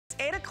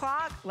8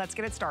 o'clock. Let's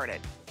get it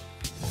started.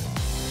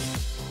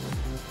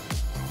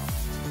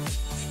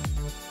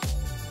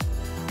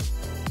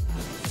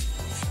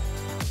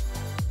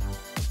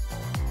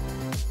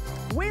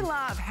 We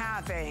love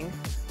having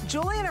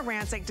Giuliana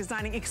Rancic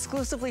designing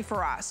exclusively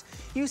for us.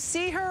 You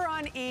see her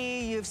on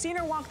E, you've seen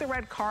her walk the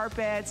red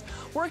carpets,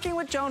 working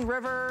with Joan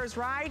Rivers,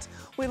 right?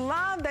 We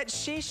love that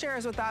she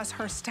shares with us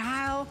her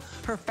style,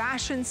 her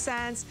fashion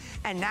sense,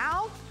 and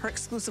now her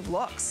exclusive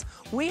looks.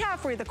 We have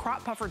for you the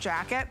crop puffer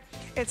jacket.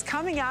 It's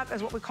coming up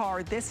as what we call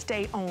our this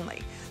day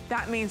only.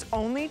 That means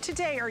only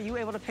today are you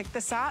able to pick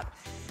this up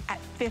at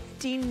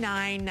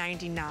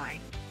 $59.99.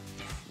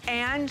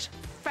 And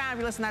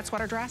fabulous in that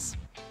sweater dress.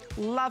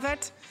 Love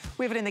it.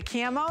 We have it in the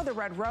camo, the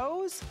red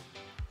rose,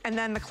 and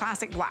then the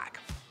classic black.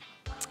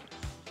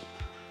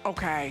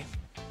 Okay.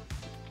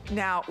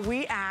 Now,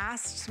 we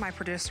asked my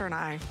producer and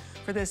I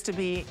for this to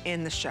be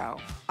in the show.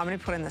 I'm gonna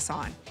be putting this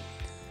on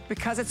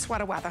because it's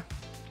sweater weather.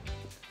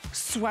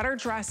 Sweater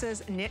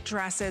dresses, knit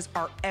dresses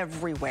are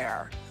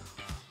everywhere.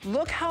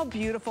 Look how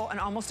beautiful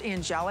and almost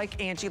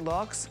angelic Angie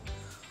looks.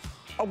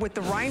 With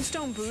the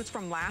rhinestone boots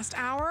from last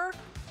hour,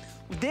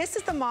 this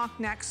is the mock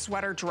neck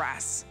sweater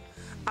dress.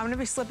 I'm gonna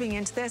be slipping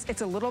into this. It's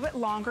a little bit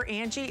longer.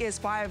 Angie is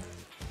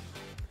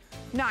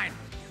 5'9".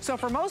 So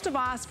for most of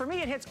us, for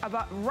me, it hits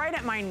about right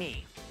at my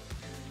knee.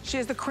 She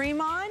has the cream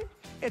on.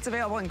 It's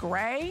available in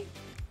gray,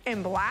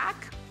 in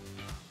black,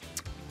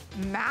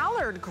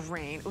 mallard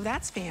green. Oh,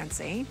 that's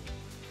fancy.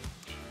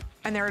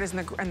 And there it is in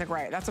the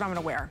gray. That's what I'm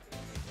gonna wear.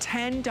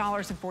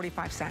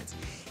 $10.45.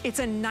 It's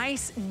a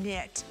nice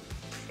knit.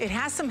 It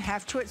has some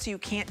heft to it so you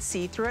can't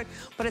see through it,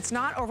 but it's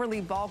not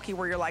overly bulky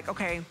where you're like,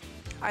 okay,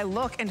 I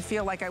look and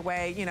feel like I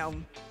weigh,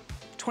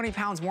 20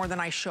 pounds more than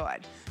I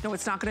should. No,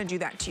 it's not gonna do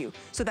that to you.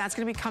 So that's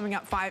gonna be coming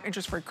up 5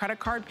 inches for credit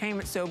card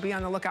payment, so be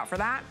on the lookout for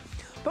that.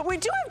 But we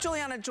do have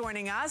Giuliana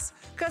joining us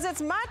because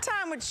it's my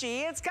time with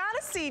G. It's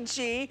gotta see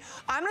G.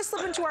 I'm gonna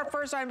slip into our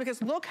first item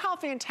because look how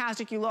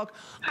fantastic you look.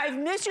 I've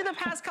missed you the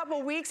past couple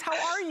of weeks. How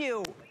are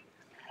you?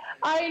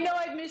 I know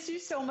I've missed you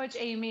so much,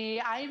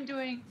 Amy. I am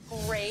doing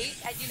great.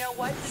 And you know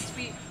what? Since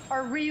we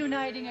are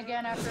reuniting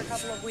again after a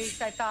couple of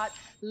weeks, I thought,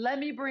 let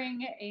me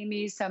bring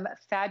Amy some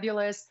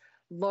fabulous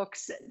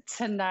looks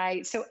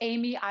tonight. So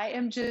Amy, I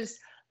am just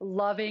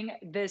loving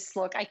this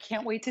look. I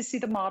can't wait to see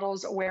the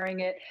models wearing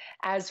it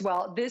as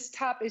well. This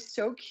top is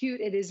so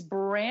cute. It is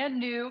brand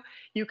new.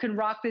 You can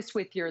rock this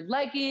with your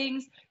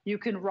leggings. You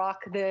can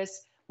rock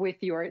this with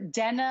your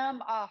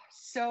denim. Oh,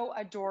 so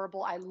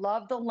adorable. I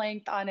love the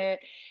length on it.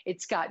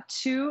 It's got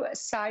 2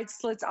 side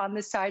slits on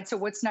the side. So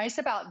what's nice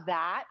about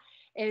that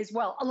is,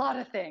 well, a lot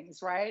of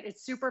things, right?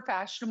 It's super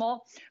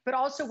fashionable, but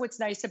also what's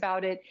nice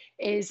about it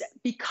is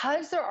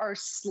because there are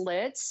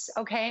slits,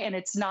 okay, and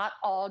it's not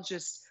all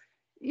just,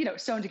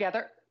 sewn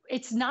together,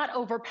 it's not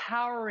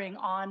overpowering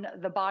on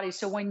the body.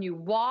 So when you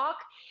walk,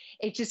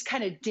 it just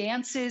kind of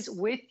dances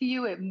with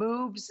you. It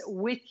moves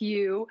with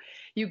you.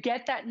 You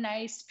get that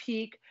nice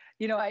peak,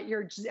 at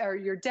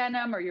your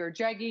denim or your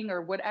jegging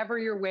or whatever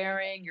you're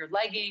wearing, your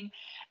legging.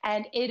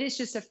 And it is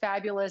just a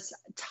fabulous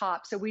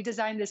top. So we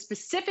designed this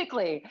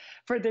specifically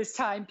for this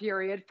time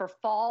period, for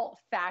fall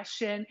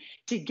fashion,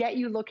 to get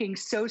you looking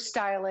so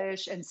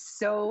stylish and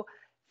so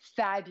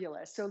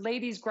fabulous. So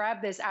ladies,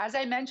 grab this. As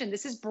I mentioned,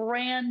 this is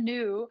brand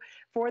new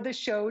for the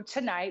show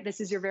tonight. This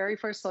is your very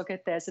first look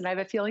at this. And I have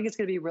a feeling it's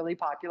going to be really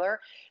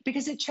popular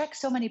because it checks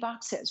so many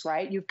boxes,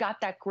 right? You've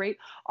got that great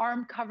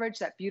arm coverage,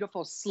 that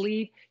beautiful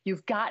sleeve.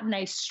 You've got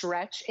nice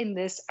stretch in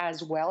this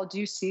as well. Do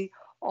you see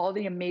all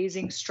the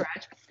amazing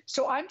stretch?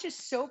 So I'm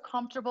just so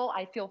comfortable.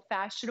 I feel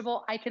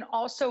fashionable. I can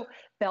also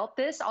belt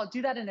this. I'll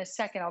do that in a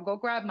second. I'll go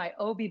grab my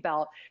Obi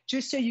belt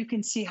just so you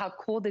can see how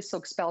cool this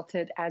looks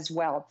belted as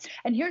well.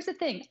 And here's the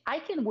thing. I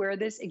can wear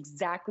this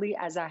exactly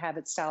as I have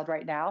it styled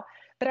right now,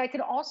 but I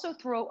can also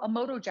throw a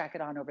moto jacket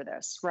on over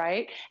this,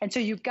 right? And so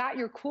you've got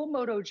your cool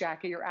moto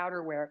jacket, your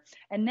outerwear,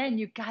 and then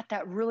you've got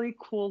that really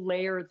cool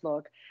layered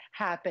look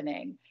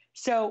happening.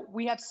 So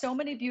we have so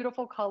many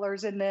beautiful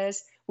colors in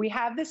this. We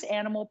have this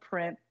animal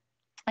print.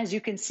 As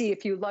you can see,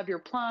 if you love your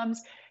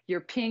plums,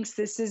 your pinks,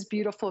 this is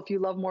beautiful. If you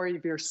love more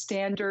of your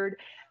standard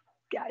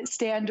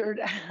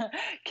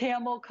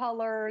camel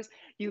colors,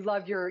 you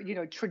love your,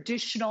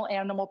 traditional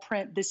animal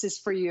print, this is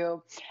for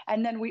you.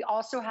 And then we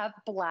also have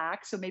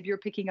black. So maybe you're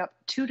picking up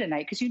 2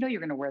 tonight because you're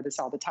going to wear this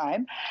all the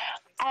time.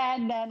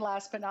 And then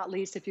last but not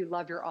least, if you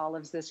love your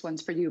olives, this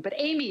one's for you. But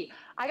Amy,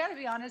 I got to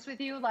be honest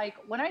with you. Like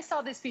when I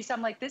saw this piece,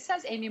 I'm like, this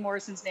has Amy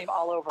Morrison's name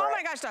all over it. Oh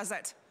my gosh, does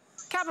it?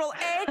 Capital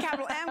A,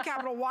 capital M,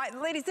 capital Y.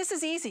 Ladies, this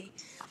is easy.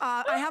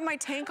 I have my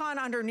tank on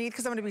underneath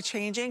because I'm gonna be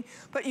changing,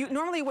 but you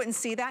normally wouldn't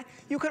see that.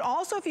 You could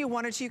also, if you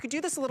wanted to, you could do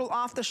this a little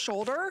off the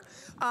shoulder.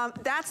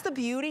 That's the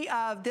beauty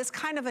of this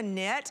kind of a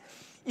knit.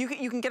 You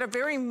can get a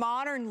very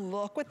modern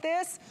look with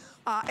this.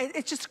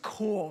 It's just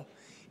cool.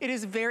 It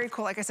is very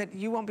cool. Like I said,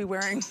 you won't be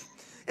wearing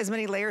as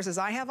many layers as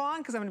I have on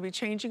because I'm gonna be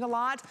changing a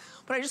lot,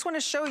 but I just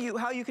wanna show you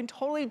how you can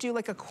totally do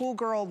like a cool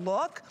girl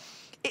look.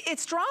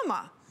 It's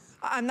drama.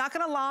 I'm not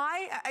gonna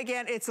lie,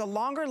 again, it's a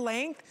longer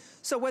length,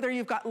 so whether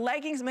you've got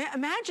leggings,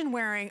 imagine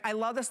wearing, I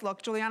love this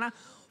look, Giuliana,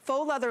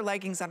 faux leather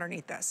leggings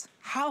underneath this.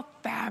 How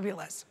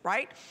fabulous,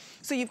 right?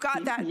 So you've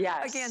got that,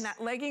 again,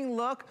 that legging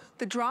look.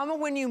 The drama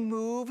when you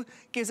move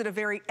gives it a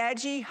very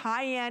edgy,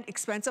 high-end,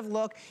 expensive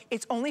look.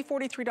 It's only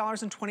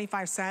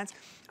 $43.25.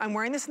 I'm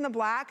wearing this in the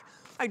black.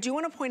 I do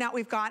want to point out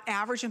we've got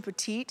average and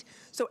petite.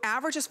 So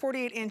average is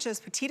 48 inches,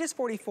 petite is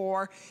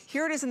 44.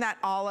 Here it is in that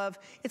olive.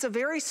 It's a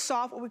very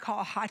soft, what we call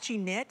a hachi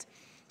knit.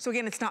 So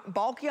again, it's not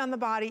bulky on the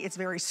body, it's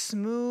very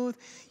smooth.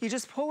 You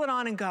just pull it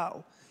on and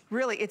go.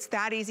 Really, it's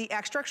that easy.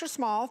 Extra, extra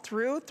small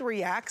through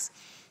 3X.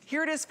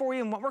 Here it is for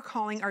you in what we're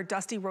calling our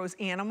Dusty Rose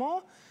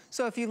Animal.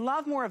 So if you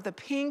love more of the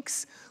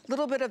pinks, a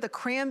little bit of the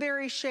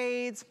cranberry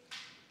shades,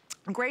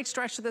 great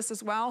stretch to this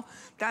as well.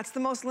 That's the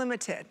most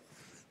limited.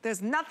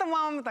 There's nothing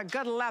wrong with a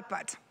good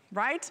leopard,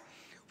 right?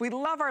 We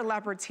love our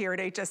leopards here at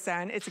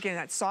HSN. It's again,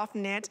 that soft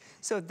knit.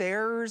 So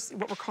there's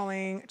what we're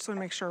calling, just wanna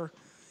make sure,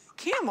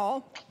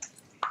 camel.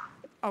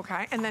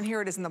 Okay, and then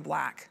here it is in the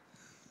black.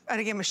 And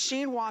again,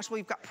 machine washable,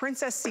 you've got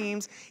princess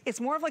seams. It's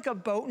more of like a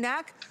boat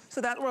neck,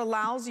 so that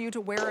allows you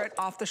to wear it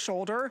off the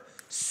shoulder.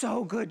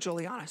 So good,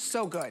 Giuliana,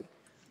 so good.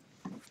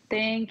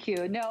 Thank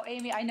you. No,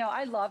 Amy, I know,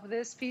 I love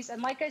this piece.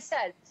 And like I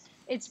said,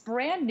 it's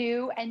brand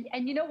new. And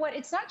you know what?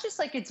 It's not just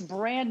like it's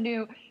brand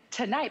new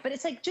tonight, but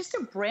it's like just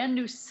a brand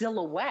new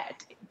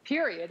silhouette,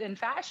 period, in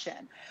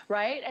fashion,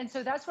 right? And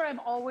so that's what I'm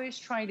always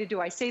trying to do.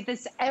 I say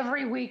this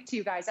every week to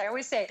you guys. I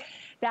always say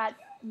that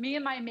me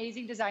and my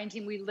amazing design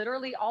team, we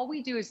literally, all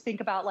we do is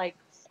think about like,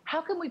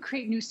 how can we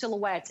create new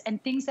silhouettes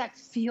and things that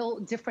feel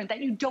different that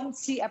you don't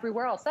see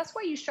everywhere else? That's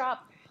why you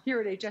shop here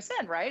at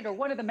HSN, right? Or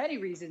one of the many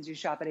reasons you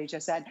shop at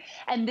HSN.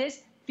 And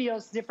this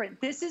feels different.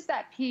 This is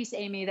that piece,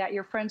 Amy, that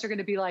your friends are going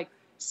to be like,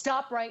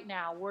 stop right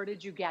now. Where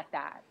did you get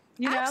that?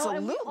 You know,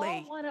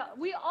 absolutely. And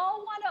we all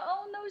want to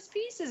own those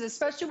pieces,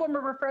 especially when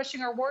we're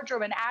refreshing our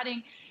wardrobe and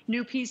adding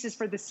new pieces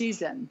for the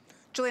season.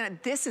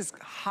 Giuliana, this is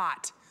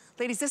hot.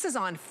 Ladies, this is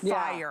on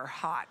fire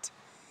hot.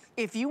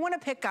 If you want to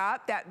pick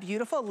up that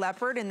beautiful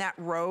leopard in that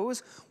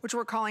rose, which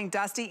we're calling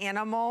Dusty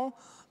Animal,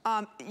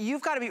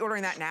 you've got to be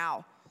ordering that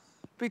now.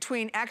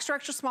 Between extra,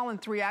 extra small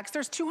and 3X,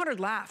 there's 200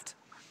 left.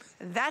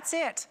 That's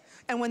it.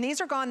 And when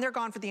these are gone, they're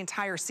gone for the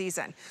entire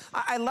season.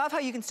 I love how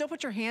you can still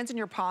put your hands in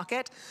your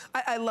pocket.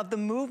 I love the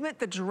movement,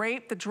 the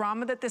drape, the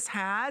drama that this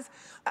has.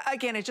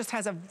 Again, it just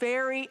has a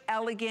very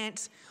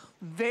elegant,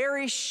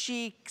 very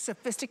chic,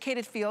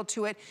 sophisticated feel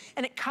to it,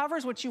 and it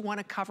covers what you want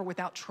to cover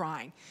without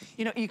trying.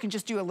 You know, you can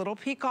just do a little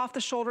peek off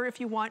the shoulder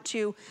if you want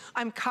to.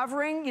 I'm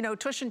covering, you know,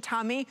 tush and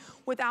tummy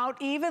without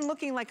even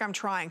looking like I'm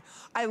trying.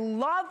 I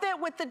love it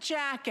with the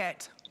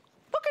jacket.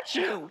 Look at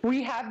you.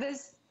 We have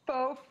this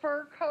faux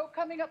fur coat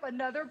coming up,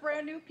 another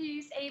brand new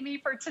piece, Amy,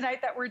 for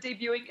tonight that we're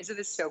debuting. Isn't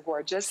this so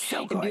gorgeous?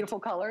 So good. In beautiful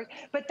colors.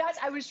 But that's,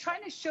 I was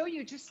trying to show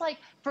you, just like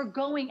for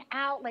going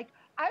out, like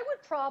I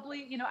would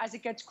probably, you know, as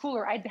it gets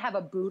cooler, I'd have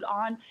a boot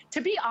on. To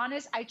be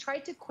honest, I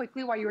tried to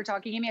quickly, while you were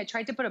talking, Amy, I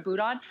tried to put a boot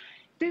on.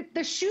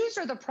 The shoes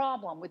are the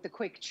problem with the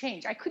quick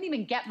change. I couldn't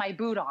even get my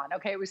boot on,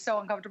 okay? It was so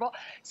uncomfortable.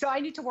 So I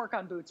need to work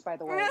on boots, by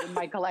the way, in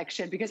my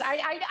collection, because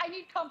I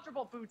need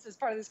comfortable boots as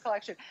part of this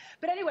collection.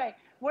 But anyway,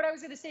 what I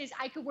was gonna say is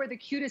I could wear the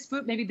cutest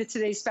boot, maybe the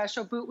Today's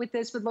Special boot with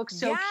this would look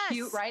so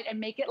cute, right? And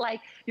make it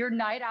like your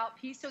night out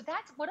piece. So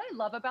that's what I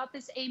love about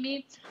this,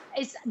 Amy,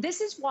 is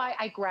this is why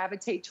I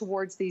gravitate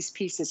towards these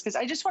pieces, because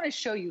I just wanna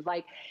show you,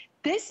 like,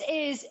 this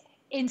is,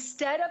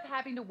 instead of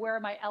having to wear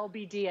my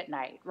LBD at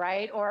night,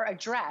 right, or a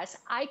dress,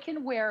 I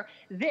can wear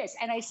this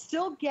and I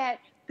still get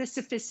the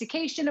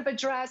sophistication of a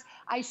dress.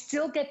 I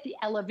still get the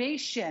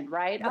elevation,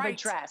 right, of a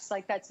dress,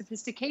 like that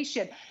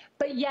sophistication.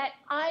 But yet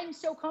I'm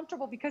so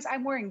comfortable because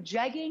I'm wearing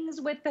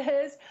jeggings with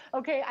this,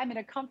 okay? I'm in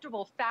a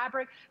comfortable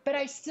fabric, but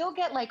I still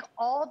get like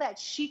all that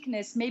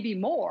chicness, maybe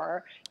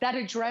more, that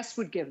a dress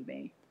would give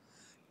me.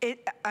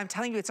 I'm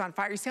telling you, it's on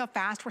fire. You see how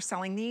fast we're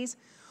selling these?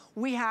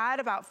 We had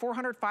about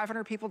 400,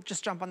 500 people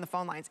just jump on the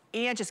phone lines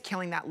and just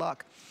killing that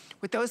look.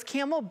 With those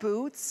camel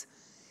boots,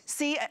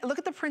 see, look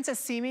at the princess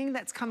seaming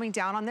that's coming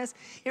down on this.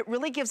 It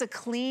really gives a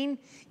clean,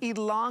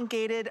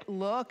 elongated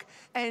look.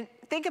 And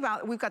think about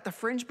it, we've got the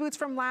fringe boots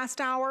from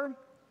last hour,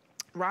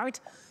 right?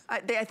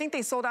 I think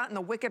they sold out in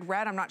the Wicked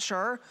Red, I'm not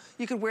sure.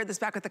 You could wear this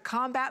back with the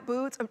combat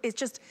boots.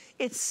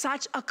 It's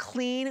such a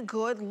clean,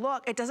 good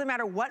look. It doesn't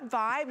matter what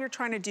vibe you're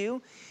trying to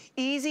do.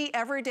 Easy,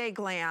 everyday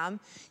glam.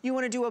 You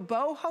wanna do a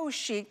boho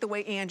chic the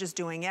way Ange is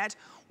doing it,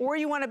 or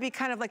you wanna be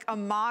kind of like a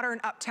modern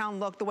uptown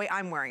look the way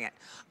I'm wearing it.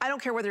 I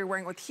don't care whether you're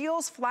wearing it with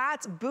heels,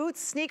 flats, boots,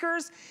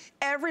 sneakers,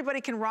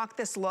 everybody can rock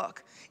this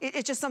look.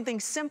 It's just something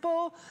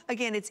simple.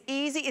 Again, it's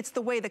easy. It's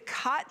the way the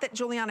cut that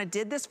Giuliana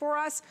did this for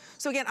us.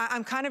 So again,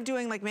 I'm kind of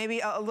doing like maybe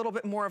a little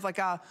bit more of like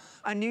a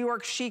New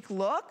York chic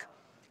look.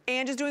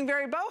 Ange is doing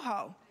very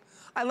boho.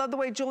 I love the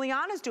way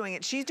Giuliana's doing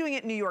it. She's doing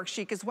it New York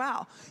chic as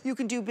well. You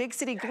can do big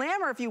city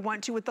glamour if you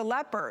want to with the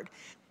leopard.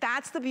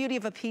 That's the beauty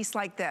of a piece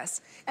like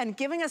this. And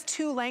giving us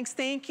 2 lengths,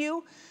 thank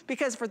you,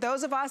 because for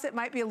those of us, it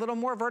might be a little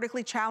more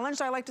vertically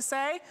challenged, I like to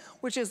say,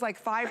 which is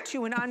like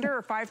 5'2" and under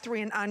or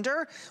 5'3" and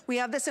under. We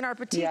have this in our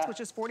petites, which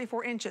is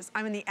 44 inches.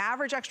 I'm in the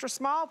average extra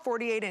small,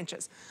 48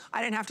 inches.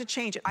 I didn't have to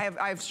change it. I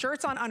have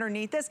shirts on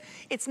underneath this.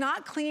 It's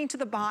not clinging to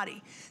the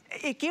body.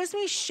 It gives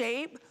me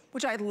shape,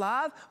 which I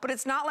love, but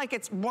it's not like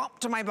it's whomp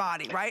to my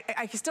body, right?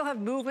 I can still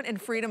have movement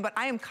and freedom, but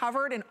I am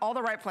covered in all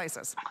the right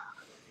places.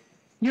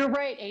 You're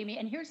right, Amy.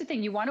 And here's the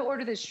thing. You want to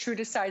order this true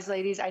to size,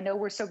 ladies. I know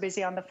we're so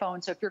busy on the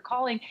phone. So if you're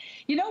calling,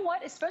 you know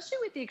what? Especially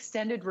with the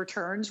extended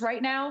returns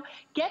right now,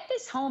 get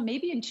this home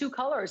maybe in 2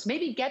 colors.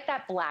 Maybe get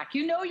that black.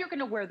 You know you're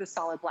going to wear the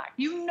solid black.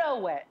 You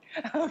know it.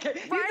 Okay.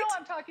 Right? You know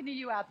I'm talking to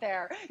you out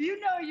there.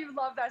 You know you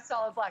love that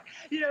solid black.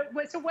 You know,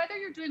 so whether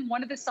you're doing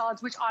one of the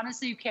solids, which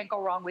honestly you can't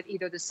go wrong with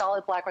either the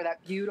solid black or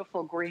that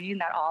beautiful green,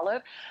 that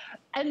olive,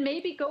 and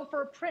maybe go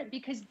for a print,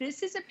 because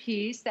this is a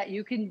piece that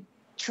you can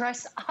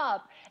dress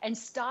up and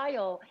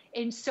style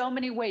in so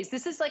many ways.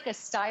 This is like a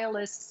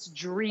stylist's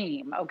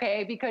dream,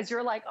 okay? Because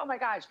you're like, oh my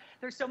gosh,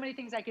 there's so many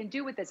things I can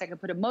do with this. I can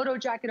put a moto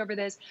jacket over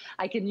this.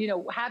 I can, you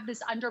know, have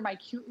this under my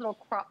cute little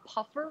crop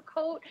puffer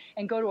coat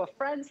and go to a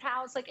friend's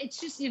house. Like, it's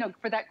just, you know,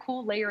 for that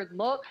cool layered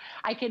look.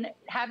 I can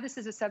have this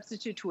as a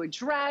substitute to a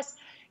dress.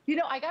 You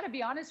know, I gotta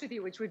be honest with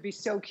you, which would be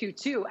so cute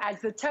too,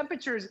 as the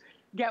temperatures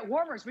get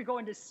warmer, as we go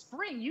into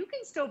spring, you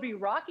can still be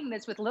rocking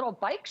this with little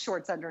bike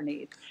shorts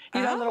underneath.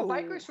 You know, little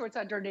biker shorts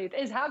underneath.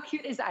 Is how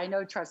cute is, I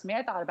know, trust me,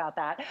 I thought about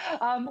that,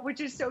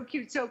 which is so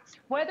cute. So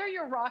whether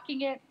you're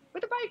rocking it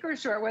with a biker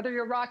short, whether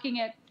you're rocking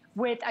it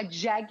with a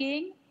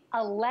jegging,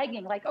 a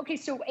legging, like, okay,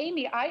 so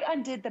Amy, I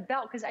undid the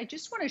belt because I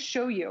just want to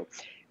show you.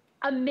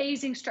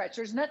 Amazing stretch.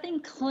 There's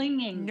nothing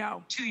clinging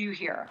to you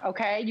here,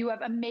 okay? You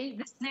have amazing,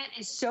 this knit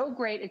is so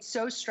great. It's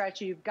so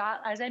stretchy. You've got,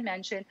 as I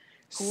mentioned,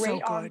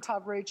 great arm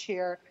coverage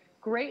here.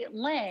 Great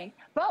length.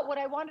 But what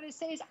I wanted to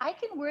say is I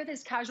can wear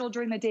this casual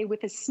during the day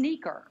with a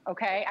sneaker,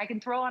 okay? I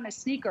can throw on a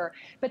sneaker,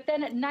 but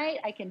then at night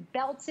I can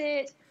belt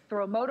it,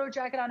 throw a moto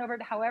jacket on over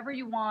it, however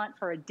you want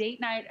for a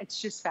date night.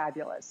 It's just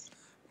fabulous.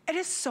 It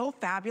is so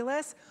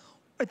fabulous.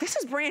 This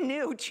is brand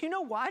new. Do you know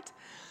what?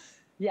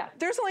 Yeah.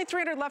 There's only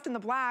 300 left in the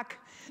black.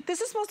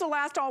 This is supposed to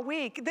last all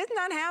week. This is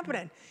not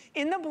happening.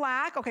 In the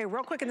black, okay,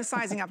 real quick in the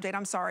sizing update,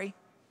 I'm sorry.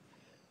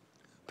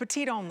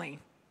 Petite only.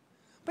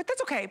 But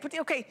that's okay.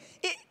 Okay,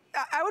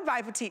 I would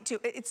buy petite too.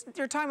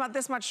 You're talking about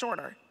this much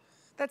shorter.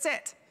 That's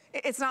it.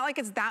 It's not like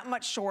it's that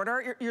much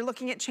shorter. You're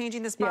looking at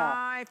changing this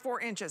by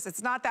 4 inches.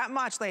 It's not that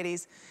much,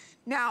 ladies.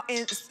 Now,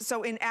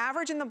 so in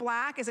average in the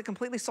black, is it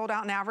completely sold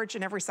out in average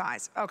in every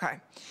size? Okay.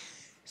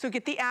 So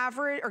get the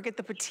average or get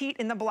the petite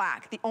in the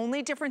black. The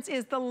only difference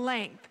is the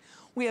length.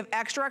 We have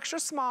extra, extra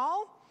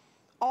small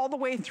all the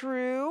way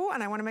through,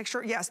 and I wanna make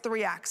sure, yes,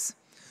 3X.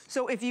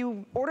 So if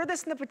you order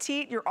this in the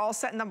petite, you're all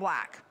set in the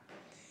black.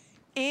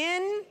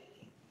 In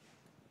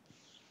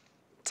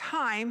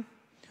time,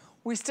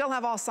 we still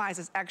have all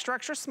sizes, extra,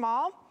 extra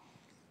small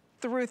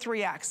through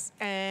 3X,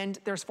 and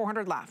there's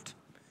 400 left.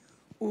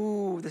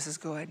 Ooh, this is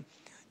good.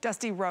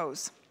 Dusty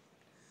Rose.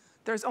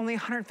 There's only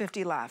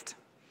 150 left.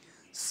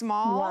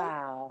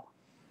 Small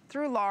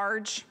through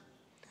large,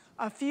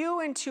 a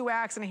few in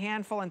 2X and a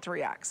handful in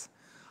 3X.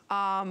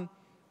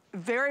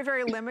 Very,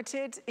 very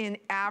limited in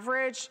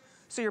average,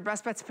 so your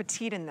best bet's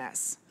petite in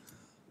this.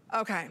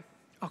 Okay,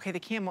 the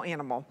camel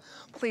animal.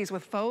 Please,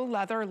 with faux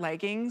leather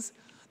leggings,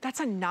 that's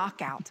a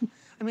knockout.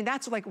 I mean,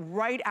 that's like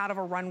right out of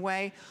a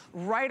runway,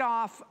 right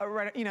off,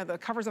 you know, the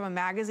covers of a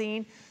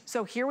magazine.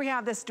 So here we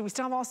have this. Do we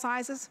still have all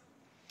sizes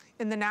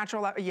in the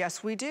natural?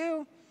 Yes, we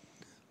do.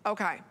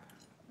 Okay,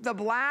 the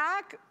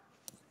black,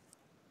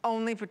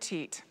 only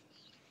petite.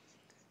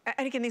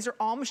 And again, these are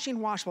all machine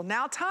washable.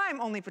 Now time,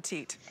 only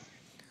petite.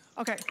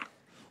 Okay.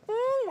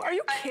 Ooh, are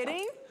you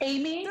kidding?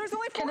 Amy, there's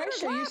only 400 can I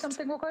show left. You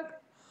something real quick?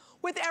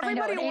 With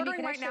everybody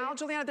ordering right now,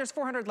 Giuliana, there's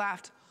 400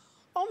 left.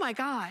 Oh my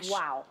gosh.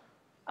 Wow.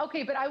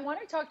 Okay, but I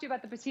want to talk to you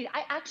about the petite.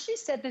 I actually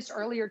said this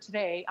earlier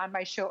today on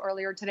my show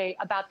earlier today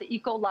about the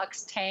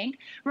Ecolux tank.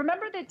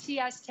 Remember the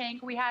TS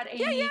tank we had,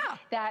 Amy,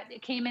 that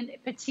came in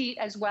petite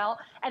as well?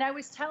 And I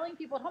was telling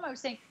people at home, I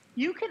was saying,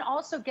 you can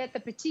also get the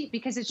petite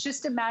because it's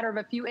just a matter of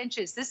a few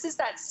inches. This is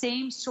that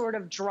same sort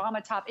of drama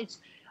top. It's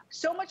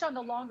so much on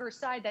the longer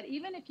side that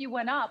even if you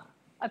went up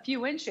a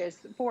few inches,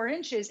 4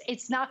 inches,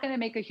 it's not going to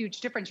make a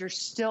huge difference. You're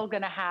still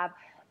going to have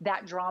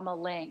that drama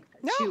length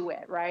to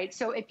it, right?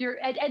 So if you're,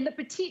 and the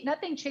petite,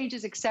 nothing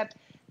changes except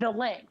the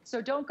length.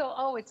 So don't go,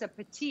 oh, it's a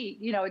petite,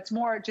 you know, it's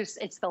more just,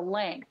 it's the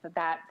length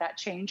that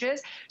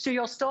changes. So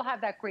you'll still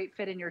have that great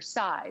fit in your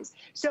size.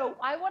 So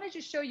I wanted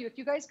to show you, if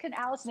you guys can,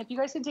 Allison, if you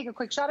guys can take a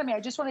quick shot of me, I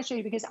just want to show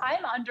you because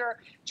I'm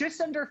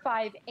just under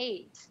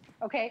 5'8".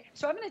 Okay,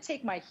 so I'm going to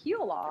take my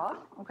heel off,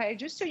 okay,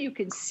 just so you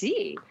can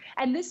see.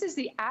 And this is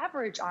the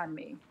average on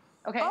me,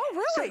 okay? Oh,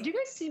 really? So do you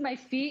guys see my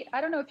feet?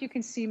 I don't know if you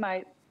can see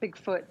my big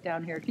foot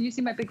down here. Can you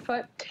see my big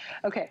foot?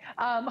 Okay.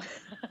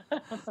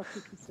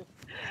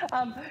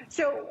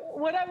 So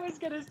what I was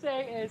going to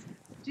say is,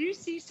 do you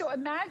see, so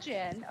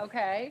imagine,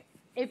 okay,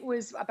 it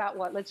was about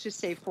what, let's just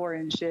say 4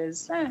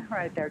 inches,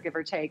 right there, give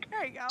or take.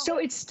 There you go. So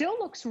it still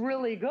looks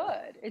really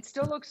good. It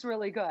still looks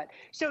really good.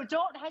 So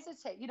don't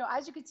hesitate. You know,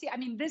 as you can see, I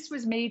mean, this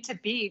was made to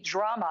be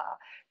drama,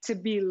 to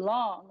be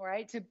long,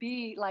 right? To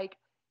be like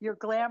your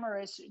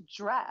glamorous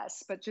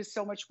dress, but just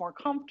so much more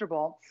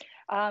comfortable.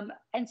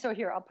 And so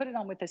here, I'll put it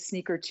on with a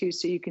sneaker too,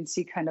 so you can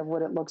see kind of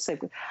what it looks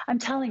like. I'm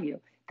telling you,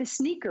 the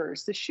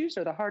sneakers, the shoes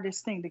are the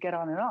hardest thing to get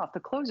on and off.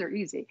 The clothes are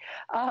easy.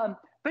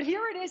 But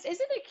here it is.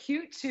 Isn't it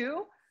cute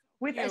too?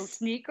 With a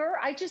sneaker.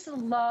 I just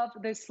love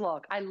this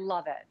look. I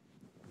love it.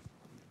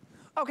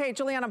 Okay,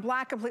 Giuliana,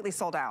 black completely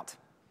sold out.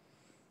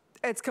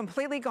 It's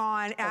completely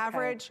gone,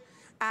 average,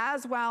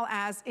 as well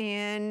as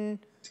in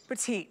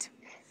petite.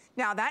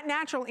 Now that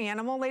natural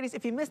animal, ladies,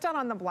 if you missed out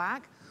on the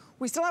black,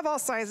 we still have all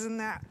sizes in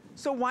that.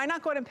 So why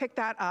not go ahead and pick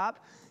that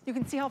up? You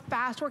can see how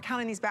fast we're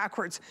counting these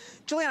backwards.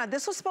 Giuliana,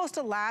 this was supposed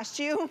to last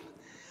you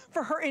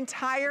for her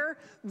entire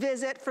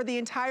visit for the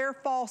entire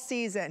fall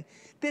season.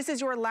 This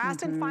is your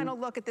last and final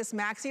look at this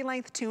maxi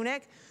length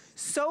tunic.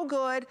 So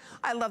good.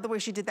 I love the way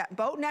she did that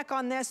boat neck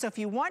on this. So if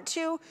you want to,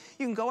 you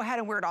can go ahead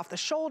and wear it off the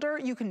shoulder.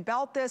 You can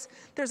belt this.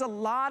 There's a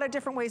lot of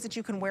different ways that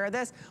you can wear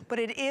this, but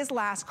it is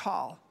last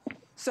call.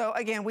 So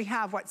again, we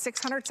have what,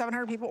 600,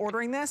 700 people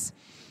ordering this.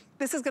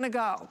 This is gonna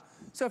go.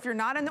 So if you're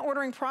not in the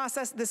ordering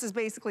process, this is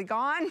basically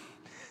gone.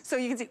 So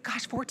you can see,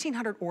 gosh,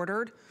 1,400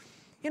 ordered.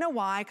 You know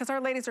why? Because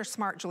our ladies are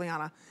smart,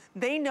 Giuliana.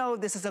 They know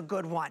this is a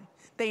good one.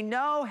 They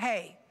know,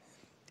 hey,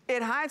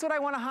 it hides what I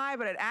want to hide,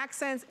 but it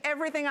accents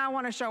everything I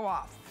want to show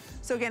off.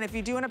 So again, if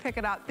you do want to pick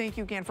it up, thank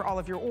you again for all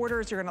of your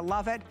orders. You're going to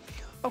love it.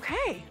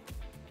 Okay,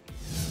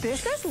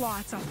 this is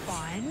lots of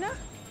fun.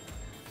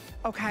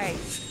 Okay,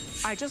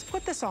 I just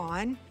put this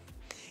on.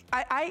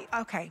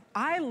 Okay,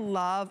 I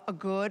love a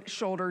good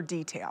shoulder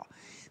detail.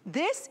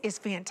 This is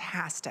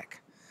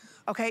fantastic.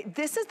 Okay,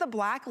 this is the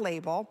black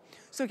label.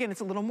 So again, it's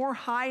a little more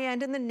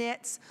high-end in the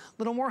knits, a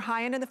little more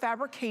high-end in the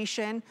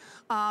fabrication.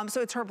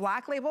 So it's her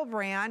black label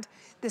brand.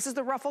 This is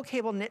the ruffle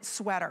cable knit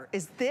sweater.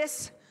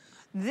 This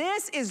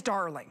is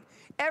darling.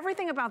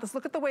 Everything about this,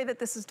 look at the way that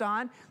this is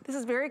done. This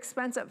is very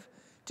expensive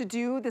to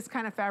do this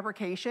kind of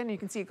fabrication. You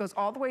can see it goes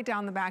all the way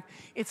down the back.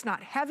 It's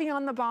not heavy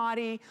on the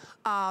body.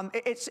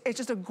 It's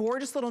just a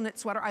gorgeous little knit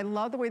sweater. I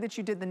love the way that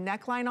you did the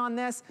neckline on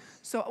this.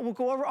 So we'll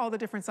go over all the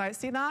different sizes.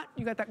 See that?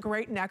 You got that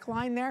great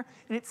neckline there,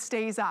 and it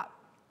stays up.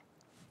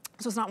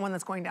 So it's not one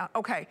that's going down.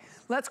 Okay,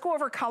 let's go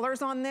over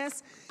colors on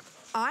this.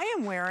 I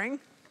am wearing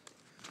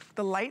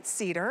the light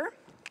cedar.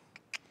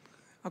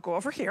 I'll go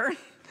over here.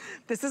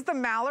 This is the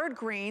mallard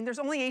green. There's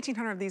only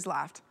 1,800 of these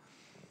left.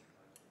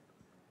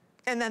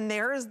 And then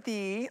there's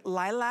the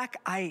lilac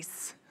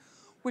ice,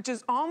 which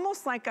is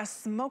almost like a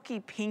smoky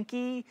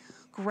pinky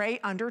gray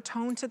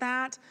undertone to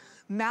that.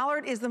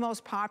 Mallard is the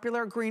most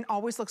popular. Green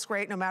always looks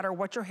great no matter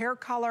what your hair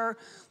color.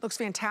 Looks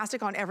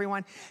fantastic on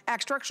everyone.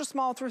 Extra, extra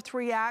small through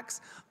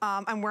 3X.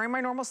 I'm wearing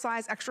my normal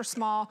size, extra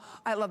small.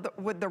 I love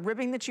with the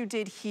ribbing that you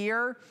did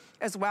here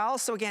as well.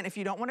 So again, if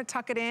you don't want to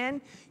tuck it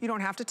in, you don't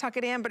have to tuck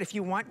it in, but if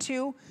you want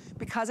to,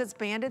 because it's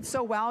banded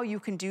so well, you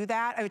can do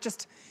that.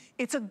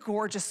 It's a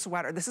gorgeous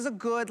sweater. This is a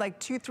good,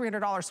 like $200,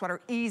 $300 sweater,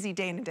 easy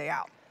day in and day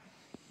out.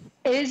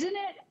 Isn't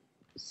it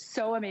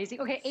so amazing?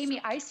 Okay, Amy,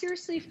 I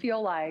seriously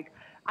feel like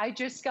I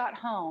just got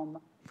home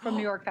from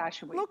New York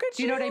Fashion Week. Look at you.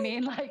 Do you know what I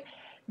mean? Like,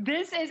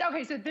 this is,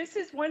 okay, so this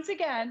is, once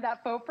again,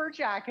 that faux fur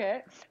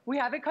jacket. We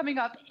have it coming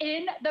up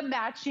in the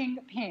matching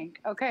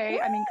pink, okay? Woo!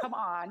 I mean, come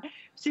on.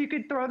 So you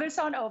could throw this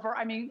on over.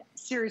 I mean,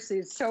 seriously,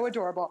 it's so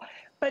adorable.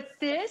 But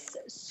this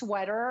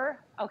sweater,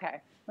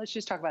 okay, let's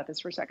just talk about this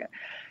for a second.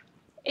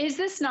 Is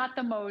this not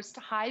the most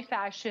high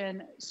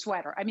fashion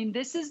sweater? I mean,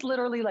 this is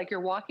literally like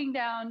you're walking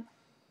down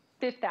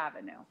Fifth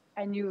Avenue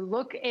and you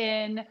look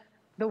in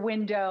the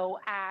window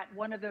at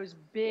one of those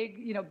big,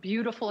 you know,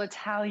 beautiful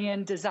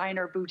Italian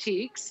designer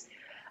boutiques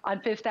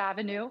on Fifth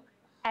Avenue.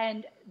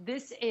 And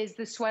this is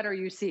the sweater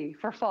you see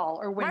for fall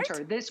or winter,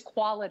 right? This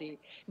quality,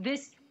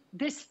 this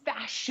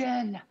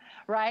fashion,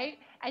 right?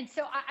 And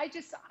so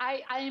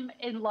I'm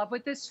in love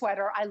with this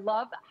sweater. I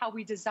love how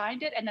we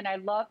designed it. And then I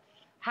love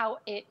how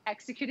it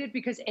executed,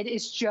 because it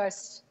is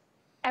just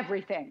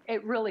everything.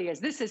 It really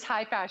is. This is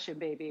high fashion,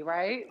 baby,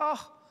 right?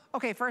 Oh,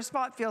 okay. First of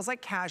all, it feels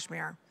like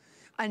cashmere.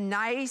 A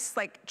nice,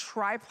 like,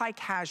 tri-ply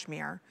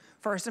cashmere,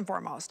 first and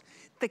foremost.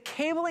 The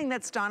cabling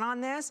that's done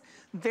on this,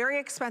 very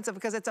expensive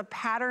because it's a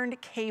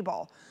patterned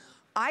cable.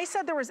 I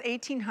said there was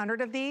 1,800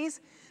 of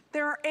these.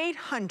 There are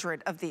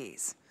 800 of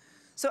these.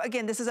 So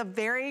again, this is a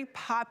very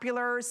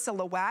popular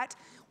silhouette.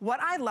 What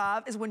I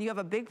love is when you have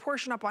a big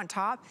portion up on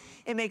top,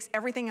 it makes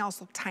everything else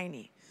look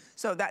tiny.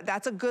 So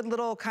that's a good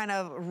little kind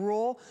of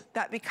rule,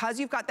 that because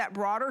you've got that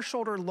broader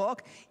shoulder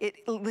look, it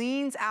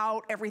leans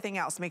out everything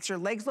else, makes your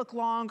legs look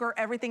longer,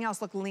 everything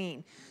else look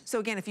lean. So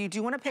again, if you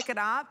do want to pick it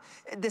up,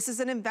 this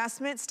is an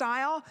investment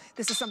style.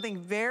 This is something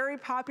very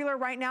popular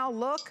right now.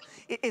 Look,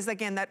 it is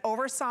again that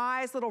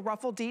oversized little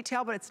ruffle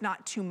detail, but it's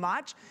not too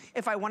much.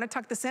 If I want to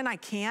tuck this in, I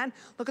can.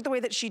 Look at the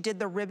way that she did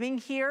the ribbing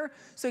here.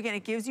 So again,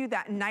 it gives you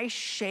that nice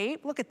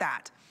shape. Look at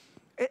that.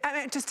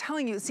 I'm just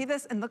telling you, see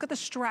this? And look at the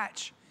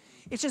stretch.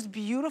 It's just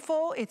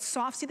beautiful. It's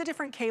soft. See the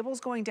different cables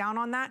going down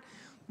on that?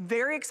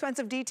 Very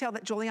expensive detail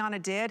that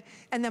Giuliana did.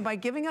 And then by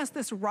giving us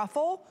this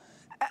ruffle,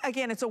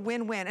 again, it's a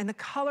win-win. And the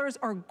colors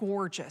are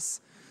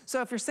gorgeous.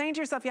 So if you're saying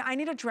to yourself, yeah, I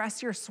need a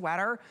dressier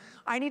sweater.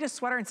 I need a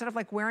sweater instead of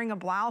like wearing a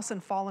blouse in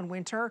fall and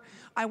winter.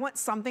 I want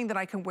something that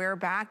I can wear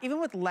back, even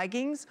with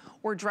leggings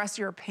or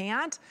dressier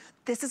pant.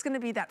 This is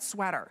gonna be that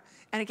sweater.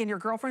 And again, your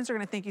girlfriends are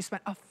gonna think you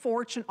spent a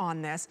fortune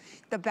on this.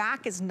 The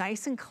back is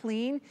nice and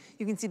clean.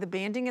 You can see the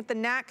banding at the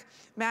neck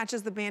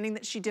matches the banding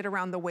that she did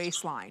around the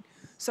waistline.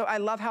 So I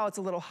love how it's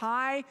a little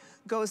high,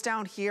 goes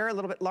down here, a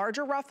little bit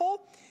larger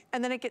ruffle,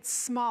 and then it gets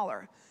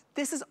smaller.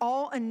 This is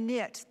all a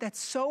knit that's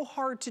so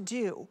hard to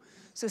do.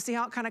 So see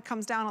how it kind of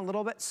comes down a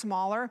little bit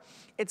smaller?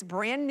 It's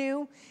brand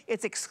new,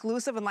 it's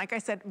exclusive, and like I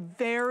said,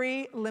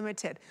 very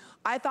limited.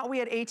 I thought we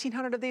had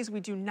 1,800 of these, we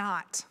do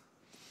not.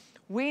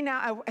 We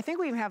now, I think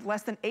we even have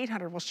less than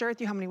 800. We'll share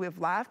with you how many we have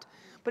left,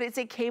 but it's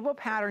a cable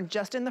pattern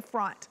just in the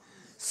front.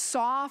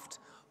 Soft,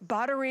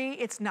 buttery,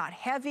 it's not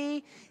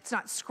heavy, it's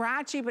not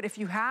scratchy, but if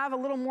you have a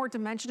little more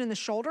dimension in the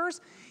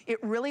shoulders,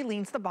 it really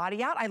leans the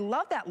body out. I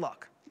love that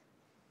look.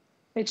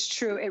 It's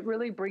true. It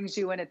really brings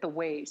you in at the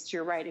waist.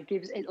 You're right.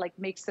 It like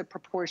makes the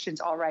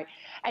proportions all right.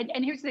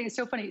 And here's the thing. It's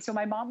so funny. So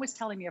my mom was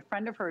telling me a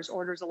friend of hers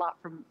orders a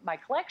lot from my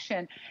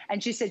collection.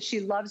 And she said she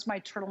loves my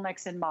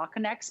turtlenecks and mock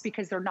necks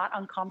because they're not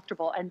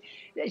uncomfortable. And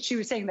she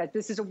was saying that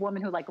this is a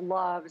woman who like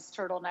loves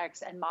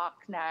turtlenecks and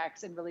mock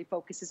necks and really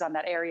focuses on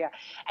that area.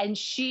 And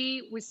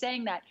she was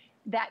saying that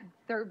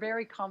they're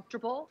very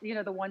comfortable, you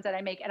know, the ones that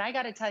I make. And I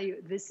got to tell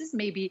you, this is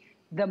maybe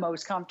the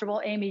most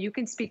comfortable. Amy, you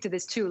can speak to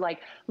this too. Like,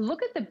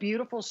 look at the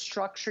beautiful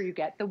structure you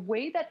get. The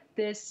way that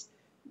this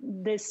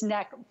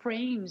neck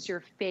frames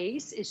your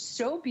face is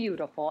so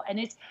beautiful and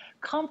it's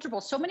comfortable.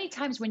 So many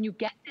times when you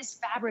get this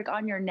fabric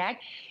on your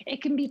neck,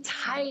 it can be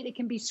tight, it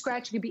can be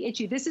scratched, it can be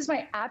itchy. This is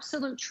my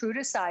absolute true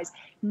to size.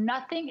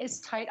 Nothing is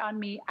tight on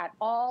me at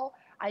all.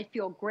 I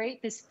feel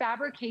great. This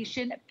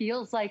fabrication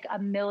feels like $1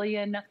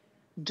 million.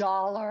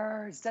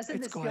 Doesn't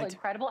this feel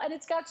incredible? And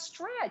it's got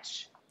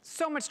stretch.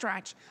 So much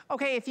stretch.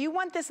 Okay, if you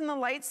want this in the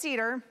light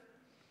cedar,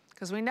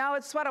 because we know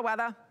it's sweater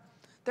weather,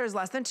 there's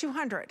less than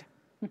 200.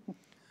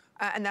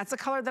 And that's the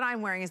color that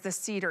I'm wearing is the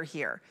cedar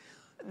here.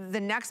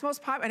 The next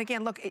most popular, and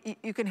again, look,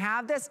 you can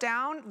have this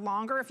down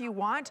longer if you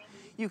want.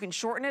 You can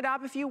shorten it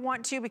up if you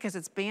want to because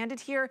it's banded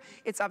here.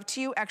 It's up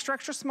to you, extra,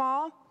 extra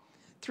small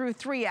through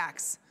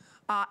 3X.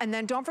 And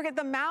then don't forget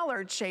the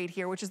mallard shade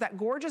here, which is that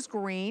gorgeous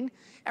green.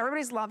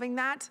 Everybody's loving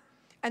that.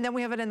 And then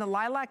we have it in the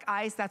lilac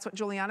ice. That's what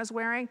Giuliana's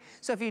wearing.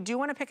 So if you do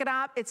want to pick it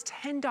up, it's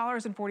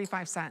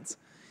 $10.45.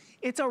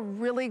 It's a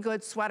really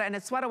good sweater, and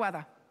it's sweater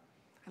weather.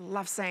 I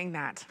love saying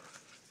that.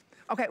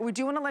 Okay, we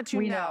do want to let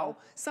you know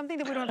something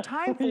that we don't have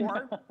time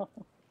for.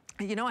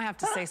 You know I have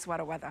to say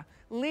sweater weather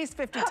at least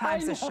 50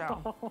 times this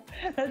show.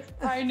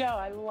 I know,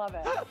 I love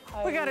it.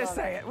 We gotta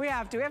say it. We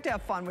have to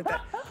have fun with it.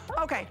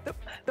 Okay,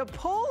 the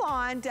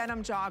pull-on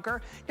denim jogger.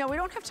 Now we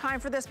don't have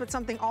time for this, but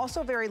something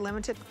also very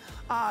limited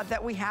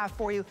that we have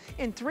for you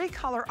in 3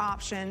 color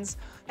options,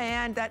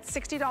 and that's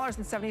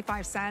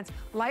 $60.75.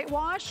 Light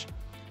wash,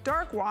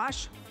 dark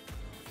wash,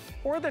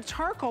 or the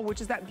charcoal,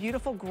 which is that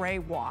beautiful gray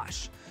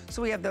wash.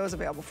 So we have those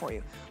available for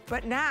you.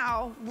 But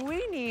now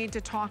we need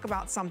to talk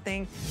about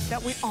something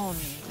that we all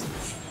need,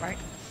 right?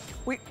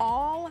 We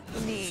all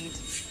need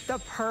the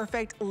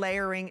perfect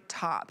layering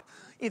top,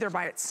 either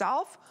by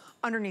itself,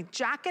 underneath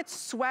jackets,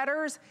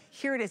 sweaters.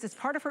 Here it is. It's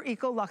part of her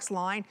Eco Luxe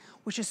line,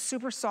 which is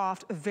super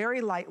soft,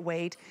 very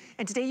lightweight.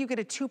 And today you get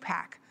a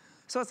 2-pack.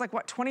 So it's like,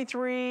 what,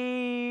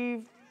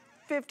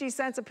 23.50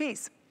 cents a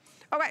piece.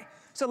 Okay.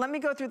 So let me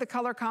go through the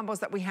color combos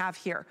that we have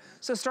here.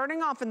 So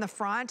starting off in the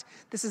front,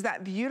 this is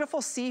that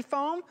beautiful sea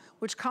foam,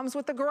 which comes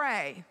with the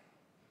gray.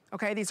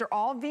 Okay, these are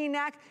all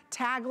V-neck,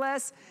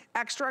 tagless,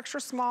 extra, extra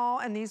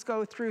small, and these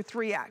go through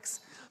 3X.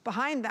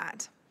 Behind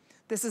that,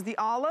 this is the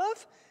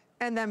olive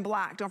and then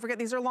black. Don't forget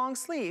these are long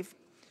sleeve.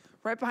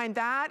 Right behind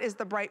that is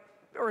the bright,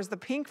 or is the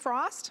pink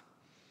frost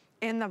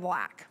in the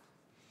black.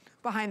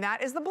 Behind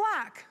that is the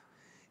black,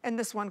 and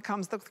this one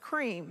comes the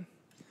cream.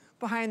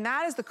 Behind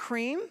that is the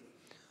cream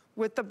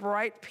with the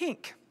bright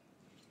pink.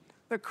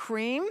 The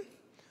cream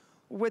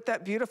with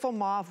that beautiful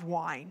mauve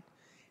wine.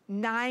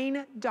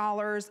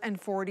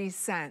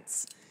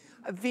 $9.40.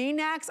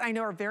 V-necks, I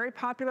know, are very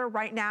popular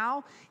right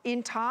now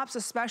in tops,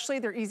 especially.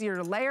 They're easier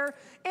to layer,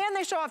 and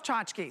they show off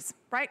tchotchkes,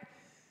 right?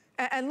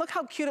 And look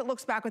how cute it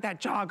looks back with that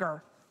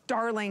jogger.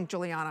 Darling,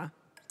 Giuliana.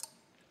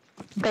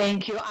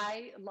 Thank you.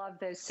 I love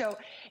this. So,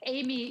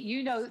 Amy,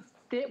 you know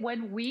that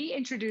when we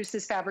introduced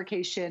this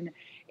fabrication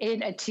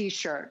in a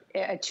t-shirt,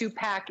 a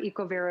 2-pack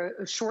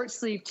EcoVero short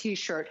sleeve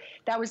t-shirt,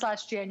 that was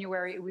last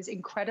January. It was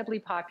incredibly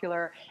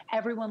popular.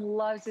 Everyone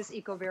loves this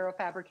EcoVero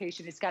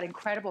fabrication. It's got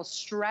incredible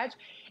stretch.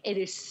 It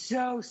is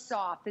so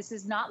soft. This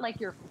is not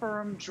like your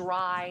firm,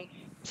 dry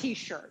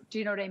t-shirt. Do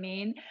you know what I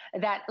mean?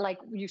 That like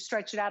you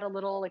stretch it out a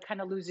little, it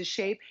kind of loses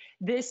shape.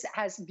 This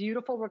has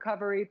beautiful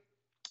recovery.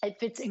 It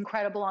fits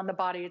incredible on the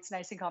body. It's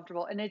nice and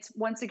comfortable. And it's,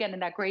 once again, in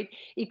that great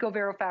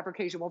Eco-Vero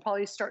fabrication. We'll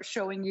probably start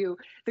showing you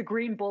the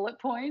green bullet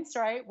points,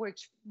 right?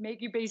 Which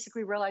make you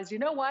basically realize, you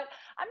know what?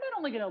 I'm not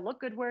only going to look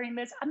good wearing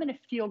this, I'm going to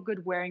feel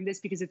good wearing this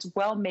because it's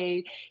well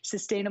made,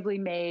 sustainably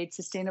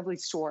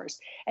sourced.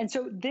 And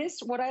so this,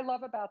 what I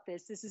love about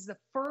this is the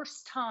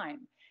first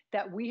time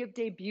that we have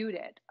debuted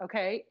it,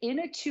 okay, in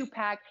a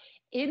 2-pack,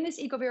 in this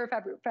Eco-Vero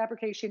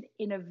fabrication,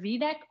 in a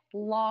V-neck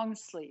long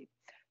sleeve.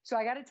 So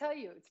I got to tell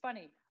you, it's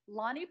funny.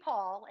 Lonnie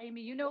Paul,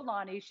 Amy, you know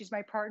Lonnie. She's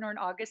my partner in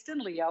August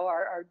and Leo,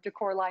 our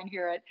decor line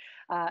here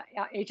at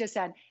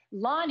HSN.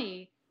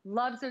 Lonnie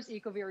loves those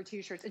Eco-Vero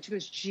t-shirts. And she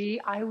goes, gee,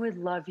 I would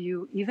love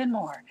you even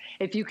more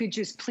if you could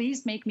just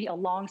please make me a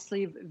long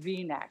sleeve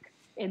V-neck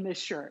in this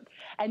shirt.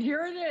 And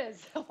here it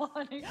is,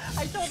 Lonnie.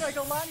 I told her, I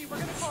go, Lonnie, we're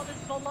going to call this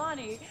the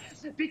Lonnie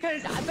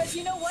because, but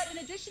you know what? In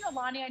addition to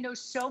Lonnie, I know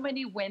so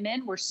many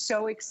women were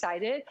so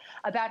excited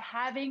about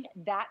having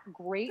that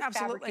great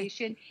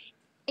fabrication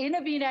in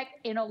a V-neck,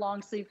 in a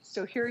long sleeve.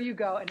 So here you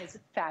go, and it's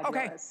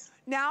fabulous.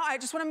 Okay, now I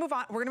just want to move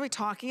on. We're going to be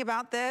talking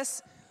about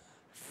this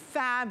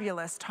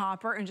fabulous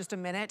topper in just a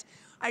minute.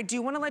 I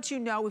do want to let you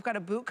know we've got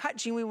a boot cut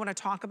jean we want to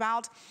talk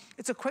about.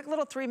 It's a quick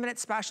little 3-minute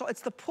special.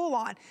 It's the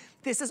pull-on.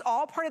 This is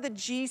all part of the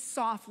G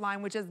Soft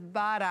line, which is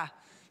Bada.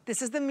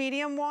 This is the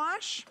medium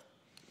wash.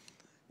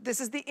 This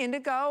is the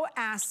indigo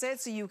acid,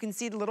 so you can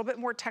see a little bit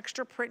more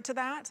texture print to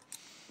that.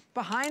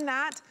 Behind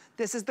that,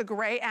 this is the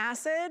gray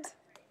acid.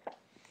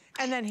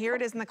 And then here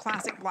it is in the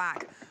classic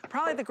black.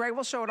 Probably the gray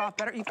will show it off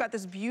better. You've got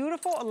this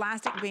beautiful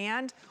elastic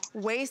band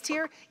waist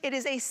here. It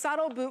is a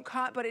subtle boot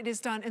cut, but it is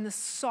done in the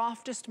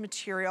softest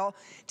material.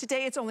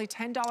 Today it's only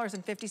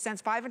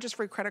 $10.50, 5 inches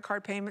free credit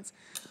card payments.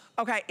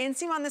 Okay,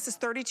 inseam on this is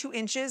 32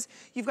 inches.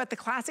 You've got the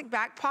classic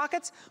back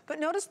pockets, but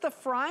notice the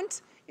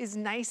front is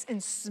nice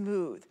and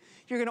smooth.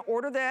 You're gonna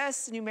order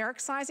this, numeric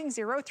sizing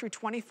 0 through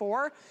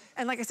 24.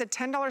 And like I said,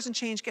 $10 and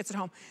change gets it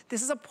home.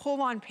 This is a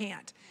pull-on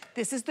pant.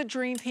 This is the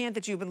dream pant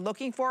that you've been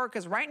looking for,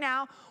 because right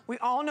now, we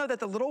all know that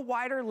the little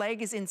wider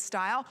leg is in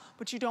style,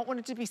 but you don't want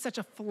it to be such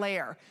a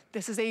flare.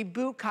 This is a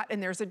boot cut,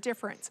 and there's a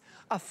difference.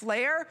 A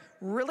flare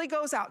really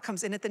goes out,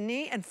 comes in at the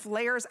knee, and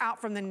flares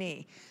out from the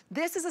knee.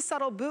 This is a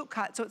subtle boot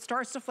cut, so it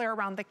starts to flare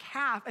around the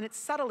calf, and it's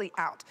subtly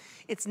out.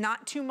 It's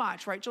not too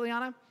much, right,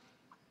 Giuliana?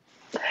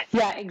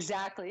 Yeah,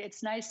 exactly.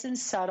 It's nice and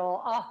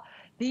subtle. Oh,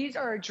 these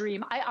are a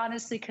dream. I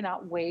honestly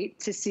cannot wait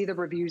to see the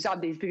reviews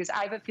on these because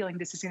I have a feeling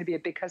this is going to be a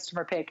big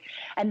customer pick.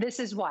 And this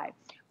is why.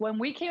 When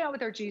we came out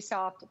with our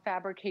G-Soft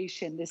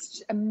fabrication,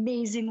 this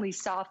amazingly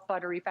soft,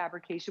 buttery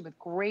fabrication with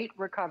great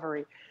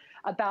recovery,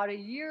 about a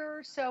year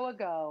or so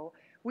ago,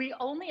 we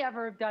only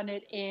ever have done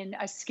it in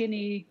a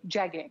skinny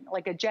jegging,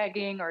 like a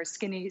jegging or a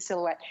skinny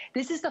silhouette.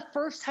 This is the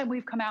first time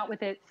we've come out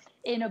with it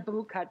in a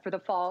boot cut for the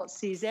fall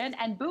season.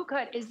 And boot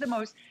cut is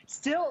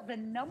still the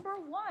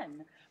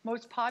 #1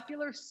 most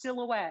popular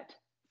silhouette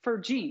for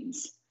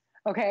jeans,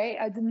 okay?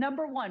 The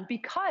 #1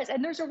 because,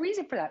 and there's a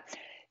reason for that.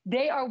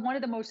 They are one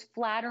of the most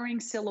flattering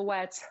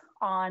silhouettes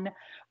on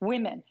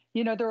women.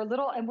 You know, they're a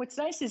little, and what's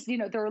nice is, you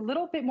know, they're a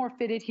little bit more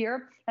fitted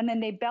here, and then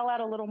they bell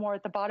out a little more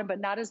at the bottom, but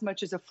not as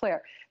much as a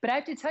flare. But I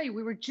have to tell you,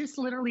 we were just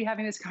literally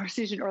having this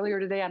conversation earlier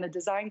today on a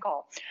design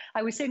call.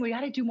 I was saying we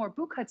got to do more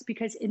boot cuts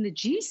because in the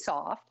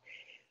G-Soft,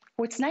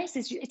 what's nice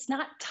is it's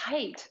not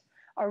tight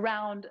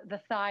around the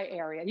thigh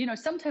area. You know,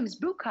 sometimes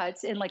boot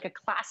cuts in like a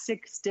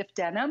classic stiff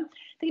denim,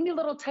 they can be a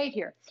little tight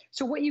here.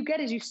 So what you get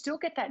is you still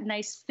get that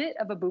nice fit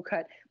of a boot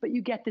cut, but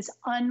you get this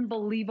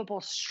unbelievable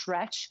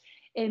stretch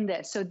in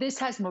this. So this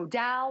has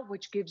modal,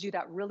 which gives you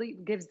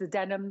gives the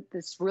denim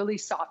this really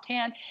soft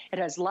hand. It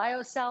has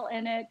lyocell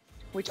in it,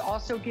 which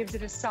also gives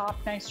it a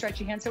soft, nice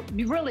stretchy hand. So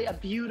really a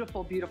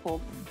beautiful, beautiful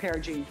pair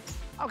of jeans.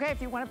 Okay,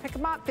 if you want to pick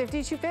them up,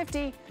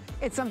 $52.50.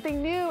 It's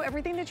something new.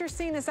 Everything that you're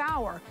seeing this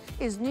hour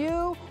is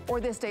new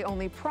or this day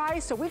only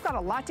price. So we've got a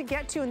lot to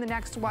get to in the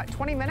next,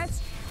 20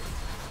 minutes?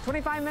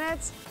 25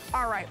 minutes?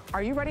 All right,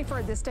 are you ready for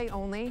a this day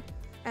only?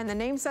 And the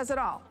name says it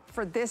all.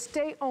 For this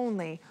day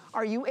only,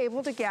 are you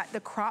able to get the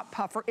crop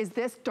puffer? Is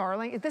this,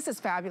 darling, this is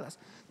fabulous.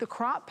 The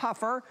crop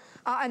puffer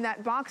and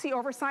that boxy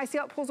oversized, see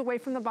how it pulls away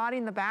from the body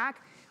in the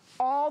back?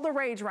 All the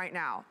rage right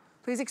now.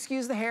 Please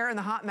excuse the hair and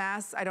the hot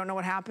mess. I don't know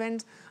what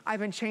happened. I've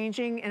been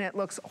changing and it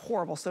looks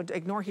horrible, so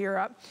ignore here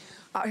up.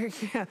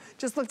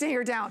 Just look to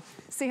here down.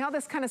 See how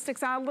this kind of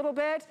sticks out a little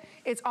bit?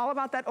 It's all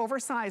about that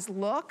oversized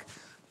look.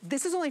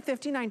 This is only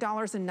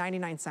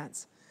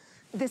 $59.99.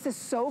 This is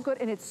so good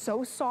and it's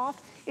so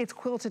soft. It's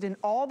quilted in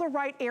all the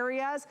right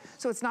areas,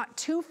 so it's not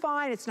too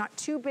fine, it's not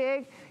too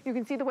big. You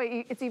can see the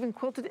way it's even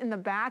quilted in the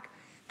back.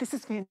 This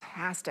is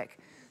fantastic.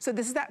 So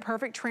this is that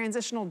perfect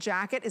transitional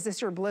jacket. Is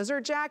this your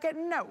blizzard jacket?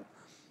 No.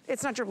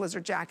 It's not your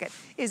blizzard jacket.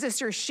 Is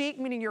this your chic,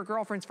 meaning your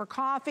girlfriends for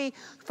coffee,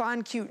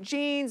 fun, cute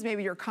jeans,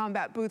 maybe your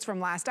combat boots from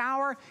last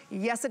hour?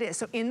 Yes, it is.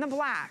 So in the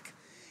black,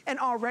 and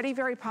already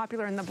very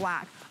popular in the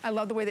black. I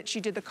love the way that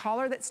she did the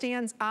collar that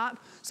stands up.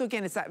 So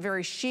again, it's that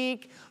very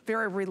chic,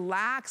 very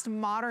relaxed,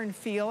 modern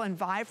feel and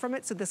vibe from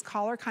it. So this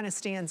collar kind of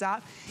stands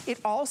up. It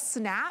all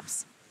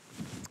snaps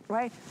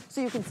right? So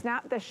you can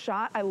snap this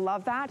shut. I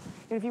love that.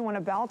 And if you want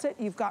to belt it,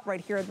 you've got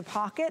right here the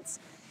pockets.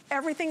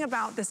 Everything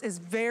about this is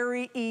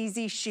very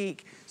easy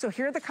chic. So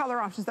here are the color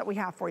options that we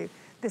have for you.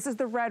 This is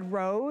the red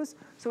rose.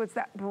 So it's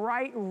that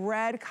bright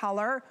red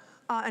color.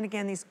 And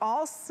again, these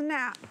all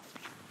snap.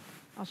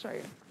 I'll show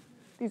you.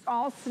 These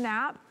all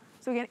snap.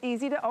 So again,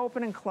 easy to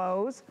open and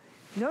close.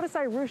 Notice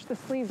I ruched the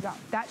sleeves up.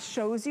 That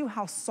shows you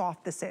how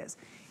soft this is.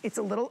 It's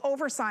a little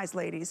oversized,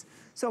 ladies.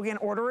 So again,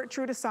 order it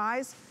true to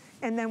size.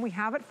 And then we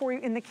have it for you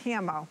in the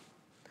camo.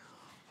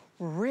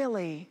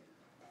 Really?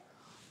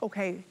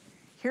 Okay,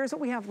 here's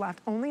what we have left.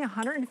 Only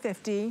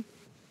 150.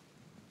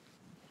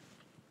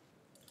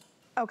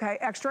 Okay,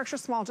 extra, extra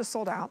small just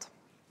sold out.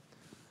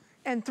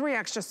 And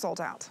 3X just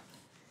sold out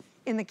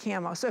in the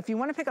camo. So if you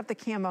wanna pick up the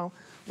camo,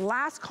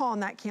 last call on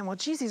that camo.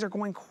 Geez, these are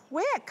going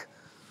quick.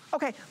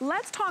 Okay,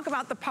 let's talk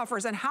about the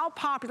puffers and how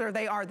popular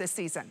they are this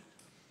season.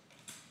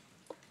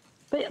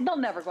 But they'll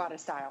never go out of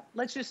style.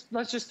 Let's just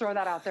throw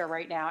that out there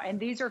right now. And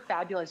these are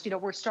fabulous. You know,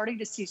 we're starting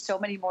to see so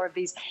many more of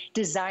these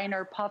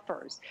designer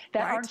puffers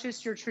that aren't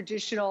just your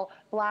traditional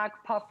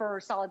black puffer or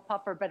solid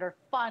puffer, but are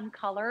fun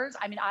colors.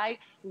 I mean, I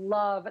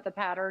love the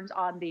patterns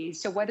on these.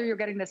 So whether you're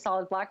getting the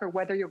solid black or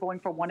whether you're going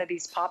for one of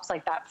these pops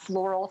like that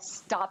floral,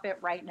 stop it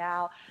right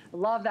now.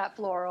 Love that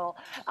floral.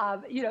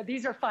 You know,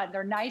 these are fun.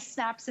 They're nice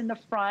snaps in the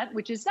front,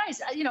 which is nice.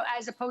 You know,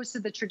 as opposed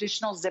to the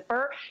traditional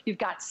zipper, you've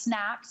got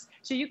snaps.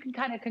 So you can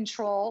kind of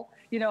control,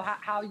 you know,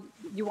 how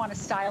you want to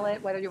style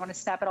it, whether you want to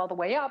snap it all the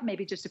way up,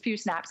 maybe just a few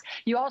snaps.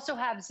 You also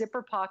have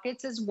zipper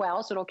pockets as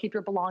well, so it'll keep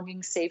your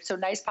belongings safe. So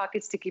nice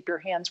pockets to keep your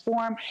hands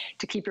warm,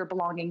 to keep your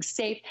belongings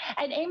safe.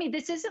 And Amy,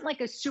 this isn't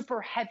like a super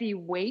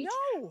heavyweight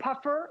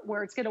puffer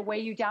where it's going to weigh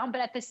you down,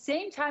 but at the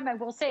same time, I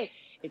will say,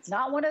 it's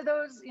not one of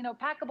those, you know,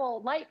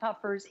 packable light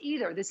puffers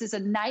either. This is a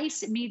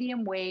nice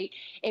medium weight.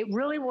 It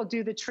really will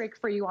do the trick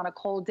for you on a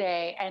cold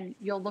day, and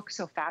you'll look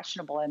so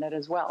fashionable in it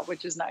as well,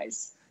 which is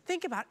nice.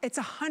 Think about it, it's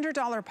a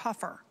 $100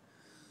 puffer.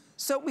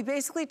 So we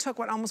basically took,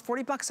 what, almost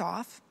 40 bucks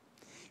off.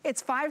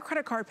 It's 5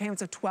 credit card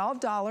payments of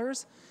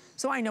 $12.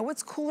 So I know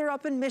it's cooler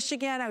up in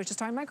Michigan. I was just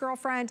talking to my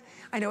girlfriend.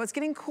 I know it's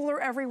getting cooler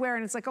everywhere,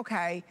 and it's like,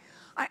 okay,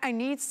 I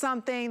need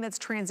something that's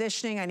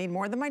transitioning. I need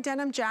more than my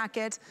denim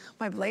jacket.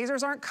 My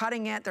blazers aren't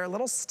cutting it. They're a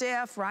little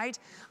stiff, right?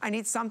 I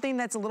need something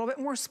that's a little bit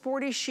more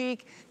sporty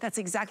chic. That's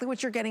exactly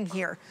what you're getting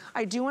here.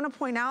 I do want to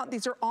point out,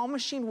 these are all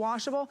machine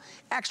washable,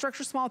 extra,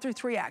 extra small through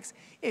 3X.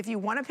 If you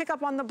want to pick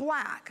up on the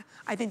black,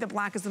 I think the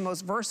black is the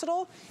most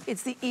versatile.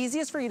 It's the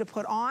easiest for you to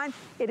put on.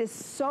 It is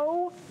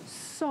so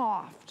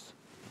soft.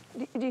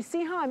 Do you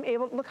see how I'm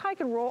able, look how I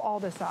can roll all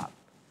this up.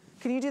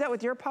 Can you do that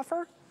with your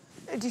puffer?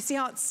 Do you see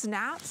how it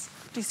snaps?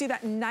 Do you see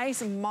that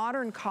nice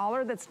modern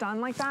collar that's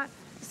done like that?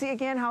 See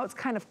again how it's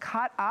kind of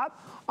cut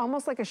up,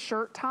 almost like a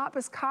shirt top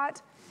is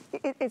cut.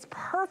 It's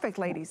perfect,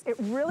 ladies. It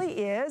really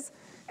is.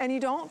 And you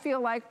don't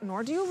feel like,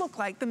 nor do you look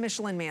like the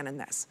Michelin Man in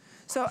this.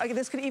 So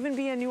this could even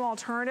be a new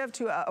alternative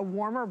to a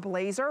warmer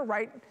blazer,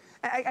 right?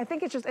 I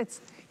think it's just,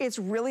 it's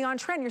really on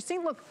trend. You're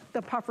seeing, look,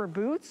 the puffer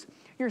boots.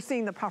 You're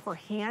seeing the puffer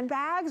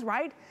handbags,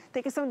 right?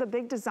 Think of some of the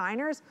big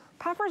designers.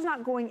 Puffer's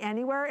not going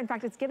anywhere. In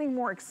fact, it's getting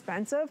more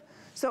expensive.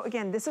 So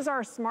again, this is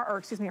our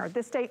our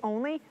this day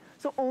only.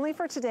 So only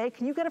for today,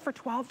 can you get it for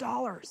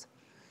 $12?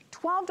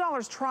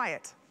 $12, try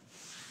it.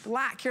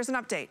 Black, here's an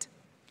update.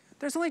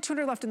 There's only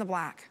 200 left in the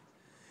black.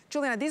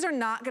 Giuliana, these are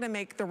not gonna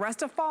make the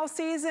rest of fall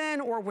season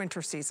or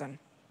winter season.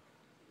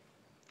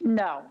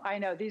 No, I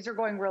know. These are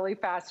going really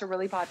fast. They're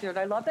really popular. And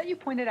I love that you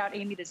pointed out,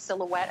 Amy, the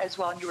silhouette as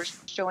well, and you were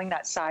showing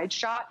that side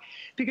shot,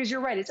 because you're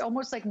right. It's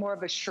almost like more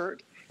of a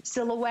shirt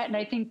silhouette, and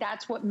I think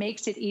that's what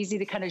makes it easy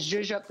to kind of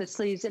zhuzh up the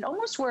sleeves and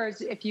almost wear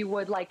as if you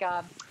would like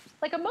a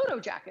moto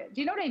jacket.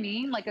 Do you know what I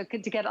mean? Like to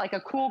get like a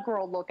cool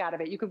girl look out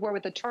of it. You could wear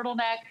with a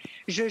turtleneck,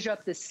 zhuzh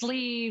up the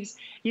sleeves.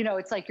 You know,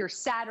 it's like your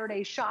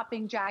Saturday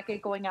shopping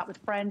jacket, going out with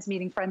friends,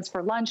 meeting friends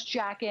for lunch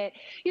jacket.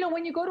 You know,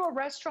 when you go to a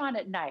restaurant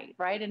at night,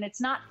 right? And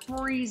it's not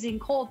freezing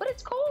cold, but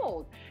it's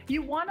cold.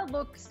 You want to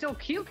look still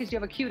cute because you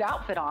have a cute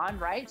outfit on,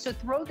 right? So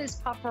throw this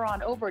puffer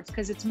on over it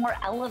because it's more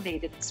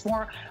elevated. It's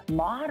more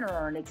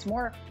modern. It's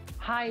more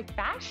high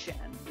fashion,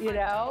 you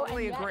know? I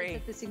totally agree.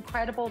 It's at this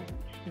incredible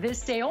this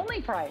day only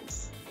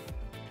price.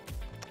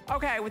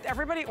 Okay, with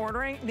everybody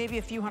ordering, maybe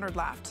a few hundred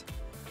left.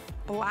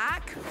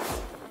 Black,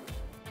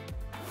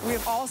 we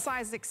have all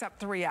sizes except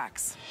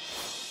 3X.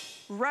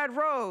 Red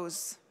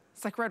Rose,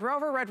 it's like Red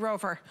Rover, Red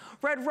Rover.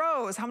 Red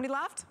Rose, how many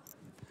left?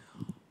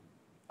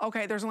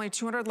 Okay, there's only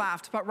 200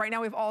 left, but right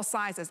now we have all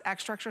sizes,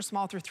 extra, extra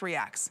small through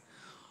 3X.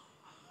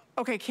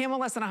 Okay, camel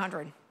less than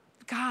 100.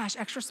 Gosh,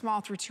 extra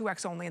small through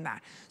 2X only in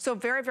that. So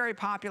very, very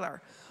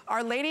popular.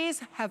 Our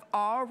ladies have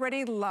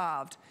already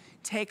loved.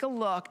 Take a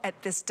look at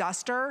this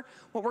duster,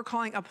 what we're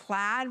calling a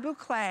plaid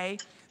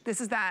boucle. This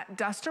is that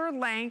duster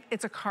length.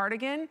 It's a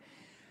cardigan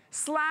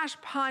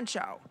 /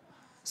 poncho.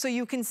 So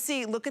you can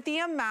see, look at the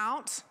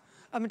amount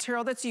of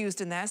material that's used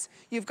in this.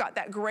 You've got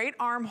that great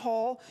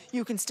armhole.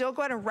 You can still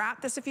go ahead and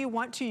wrap this if you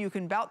want to. You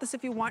can belt this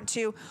if you want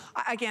to.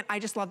 Again, I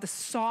just love the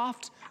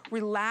soft,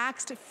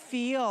 relaxed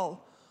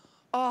feel.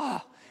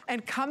 Oh,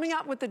 And coming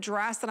up with the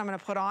dress that I'm gonna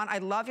put on, I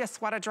love your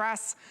sweater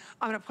dress.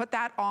 I'm gonna put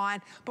that on,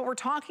 but we're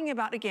talking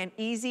about, again,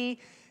 easy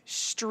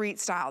street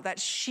style, that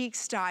chic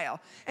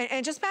style.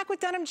 And just back with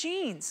denim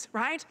jeans,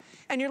 right?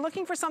 And you're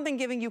looking for something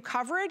giving you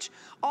coverage,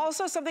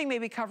 also something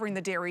maybe covering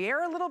the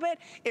derriere a little bit.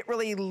 It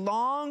really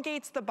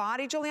elongates the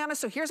body, Giuliana.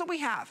 So here's what we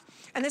have.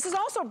 And this is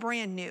also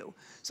brand new.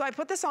 So I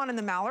put this on in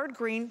the mallard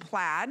green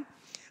plaid.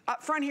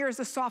 Up front here is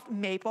the soft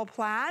maple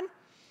plaid.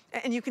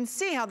 And you can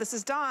see how this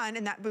is done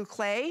in that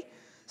boucle.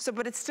 So,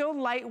 but it's still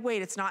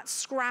lightweight, it's not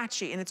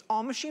scratchy, and it's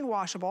all machine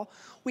washable.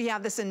 We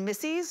have this in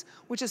Missy's,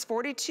 which is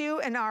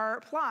 42, and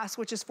our plus,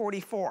 which is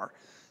 44.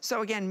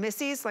 So again,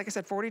 Missy's, like I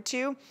said,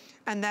 42,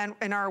 and then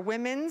in our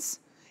women's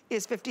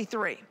is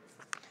 53.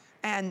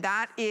 And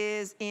that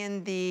is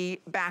in the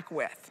back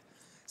width.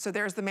 So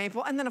there's the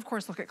maple, and then of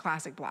course, look at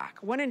classic black.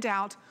 When in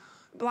doubt,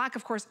 black,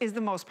 of course, is the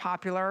most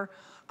popular.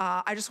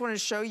 I just wanted to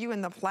show you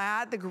in the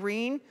plaid, the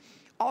green,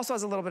 also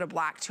has a little bit of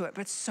black to it, but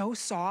it's so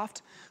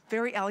soft,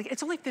 very elegant.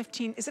 It's only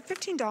 $15, is it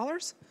 $15?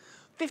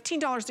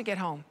 $15 to get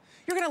home.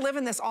 You're gonna live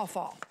in this all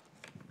fall.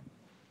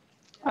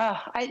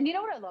 You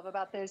know what I love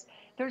about this?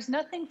 There's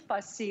nothing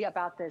fussy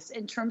about this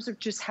in terms of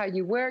just how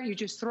you wear it. You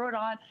just throw it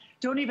on.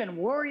 Don't even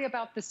worry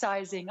about the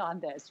sizing on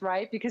this,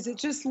 right? Because it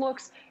just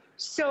looks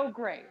so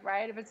great,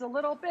 right? If it's a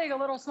little big, a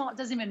little small, it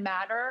doesn't even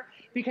matter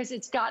because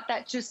it's got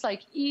that just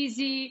like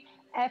easy,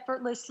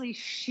 effortlessly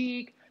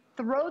chic.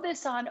 Throw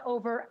this on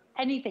over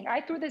anything. I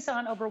threw this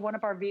on over one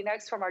of our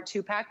V-necks from our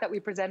 2-pack that we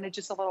presented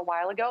just a little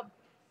while ago.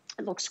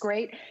 It looks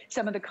great.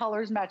 Some of the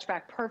colors match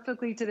back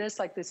perfectly to this,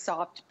 like this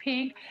soft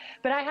pink.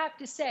 But I have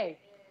to say,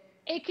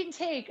 it can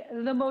take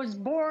the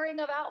most boring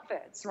of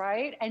outfits,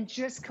 right? And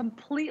just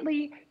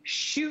completely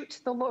shoot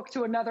the look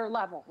to another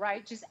level,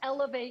 right? Just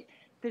elevate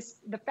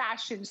the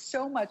fashion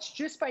so much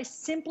just by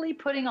simply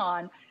putting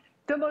on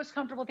the most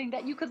comfortable thing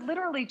that you could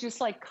literally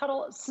just like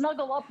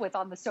snuggle up with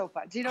on the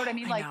sofa. Do you know what I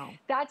mean? Like,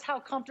 that's how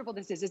comfortable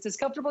this is. It's as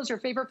comfortable as your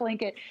favorite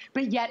blanket,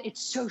 but yet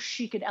it's so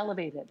chic and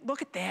elevated.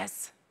 Look at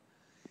this.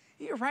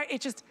 You're right,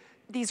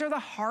 these are the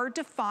hard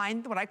to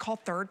find, what I call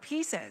third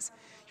pieces.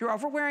 You're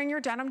overwearing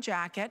your denim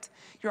jacket,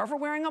 you're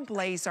overwearing a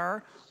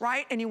blazer,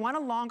 right? And you want a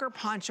longer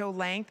poncho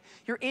length.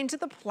 You're into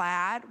the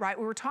plaid, right?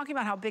 We were talking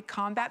about how big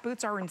combat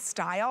boots are in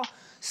style.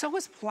 So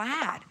is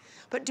plaid.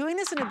 But doing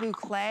this in a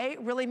boucle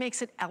really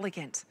makes it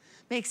elegant,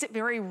 makes it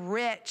very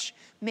rich,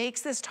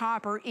 makes this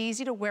topper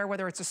easy to wear,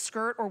 whether it's a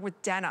skirt or with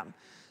denim.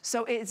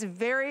 So it's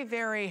very,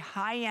 very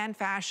high-end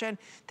fashion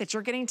that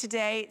you're getting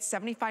today,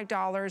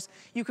 $75.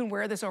 You can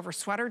wear this over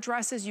sweater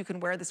dresses. You can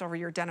wear this over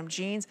your denim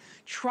jeans.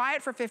 Try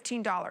it for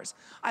 $15.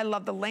 I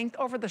love the length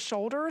over the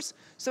shoulders.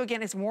 So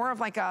again, it's more of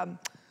like a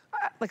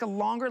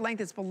longer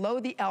length. It's below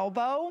the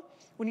elbow.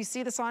 When you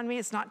see this on me,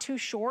 it's not too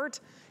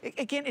short.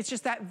 Again, it's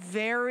just that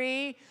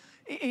very,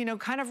 you know,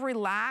 kind of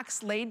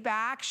relaxed, laid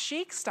back,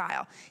 chic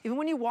style. Even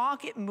when you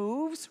walk, it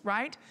moves,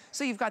 right?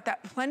 So you've got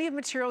that plenty of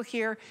material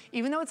here.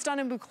 Even though it's done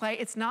in boucle,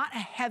 it's not a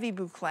heavy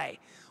boucle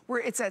where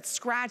it's that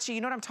scratchy,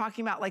 you know what I'm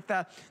talking about? Like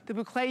the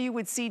boucle you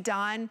would see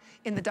done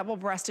in the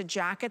double-breasted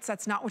jackets.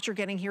 That's not what you're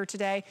getting here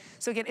today.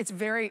 So again, it's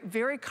very,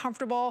 very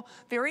comfortable,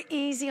 very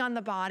easy on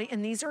the body,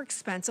 and these are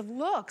expensive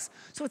looks.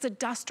 So it's a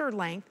duster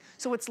length,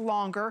 so it's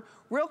longer.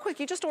 Real quick,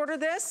 you just order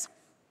this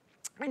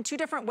in 2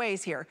 different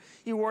ways here.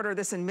 You order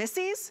this in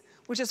Missy's,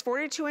 which is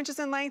 42 inches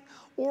in length,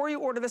 or you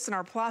order this in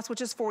our plus, which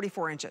is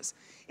 44 inches.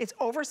 It's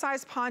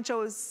oversized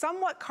ponchos,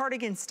 somewhat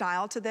cardigan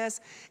style to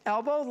this,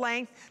 elbow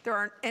length. There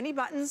aren't any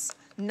buttons,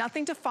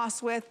 nothing to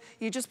fuss with.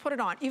 You just put it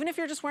on. Even if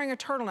you're just wearing a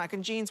turtleneck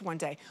and jeans one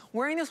day,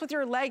 wearing this with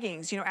your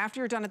leggings, you know, after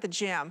you're done at the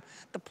gym,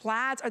 the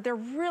plaids, they're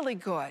really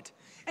good.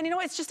 And you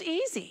know, it's just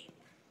easy.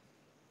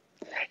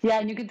 Yeah,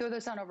 and you can throw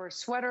this on over a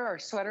sweater or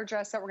sweater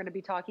dress that we're gonna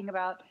be talking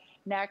about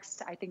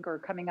next, I think, or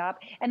coming up.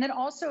 And then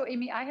also,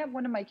 Amy, I have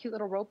one of my cute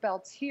little rope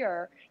belts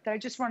here that I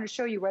just want to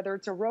show you, whether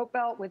it's a rope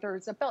belt, whether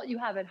it's a belt you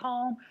have at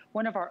home,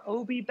 one of our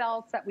OB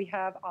belts that we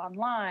have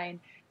online.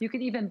 You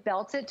could even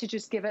belt it to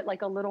just give it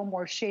like a little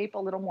more shape, a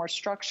little more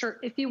structure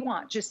if you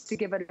want, just to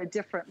give it a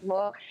different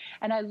look.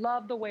 And I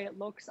love the way it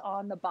looks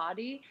on the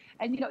body.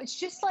 And, you know, it's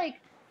just like,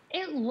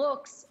 it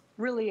looks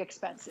really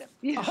expensive.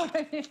 You know what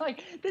I mean?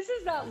 Like, this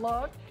is that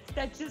look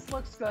that just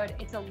looks good.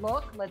 It's a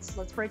look, let's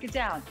break it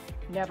down.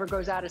 Never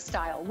goes out of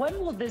style. When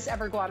will this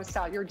ever go out of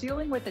style? You're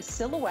dealing with a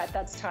silhouette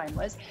that's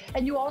timeless,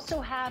 and you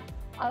also have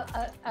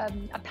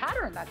a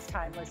pattern that's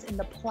timeless in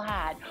the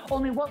plaid.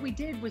 Only what we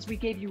did was we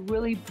gave you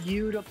really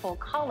beautiful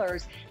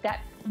colors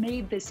that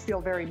made this feel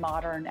very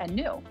modern and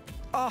new.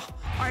 Oh, all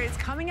right, it's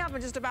coming up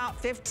in just about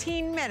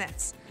 15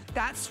 minutes.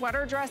 That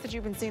sweater dress that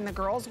you've been seeing the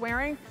girls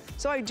wearing.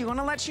 So I do want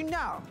to let you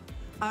know,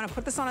 I'm gonna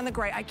put this on in the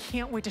gray. I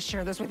can't wait to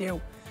share this with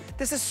you.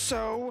 This is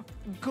so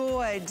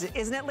good,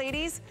 isn't it,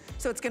 ladies?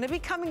 So it's gonna be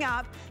coming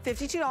up,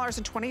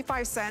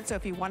 $52.25. So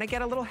if you wanna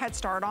get a little head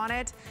start on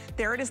it,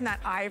 there it is in that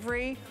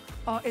ivory.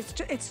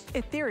 It's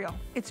ethereal,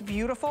 it's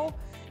beautiful.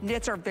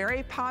 Knits are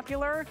very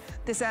popular.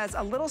 This has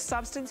a little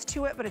substance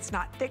to it, but it's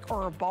not thick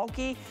or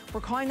bulky.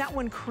 We're calling that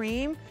one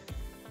cream.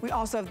 We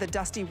also have the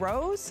dusty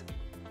rose.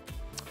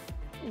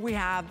 We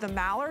have the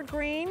mallard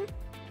green.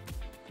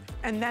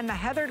 And then the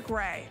heathered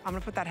gray. I'm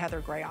gonna put that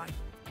heathered gray on.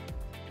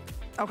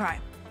 Okay.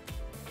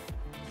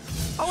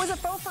 Oh, is it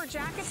faux fur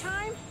jacket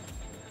time?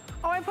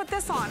 Oh, I put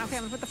this on. Okay,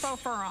 I'm gonna put the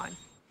faux fur on.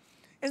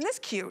 Isn't this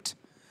cute?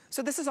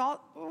 So this is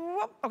all,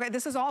 whoop, okay,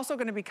 this is also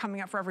gonna be coming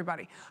up for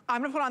everybody.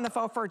 I'm gonna put on the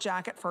faux fur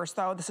jacket first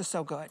though. This is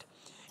so good.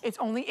 It's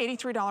only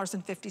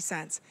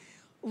 $83.50.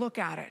 Look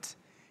at it.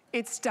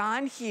 It's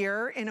done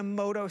here in a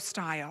moto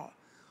style.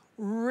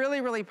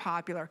 Really, really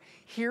popular.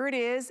 Here it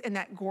is in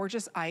that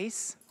gorgeous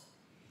ice,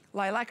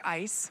 lilac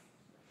ice.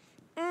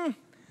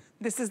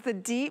 This is the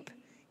deep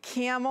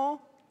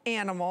camel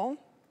animal.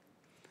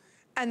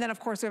 And then of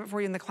course we have it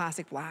for you in the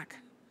classic black.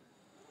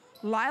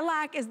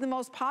 Lilac is the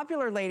most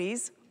popular,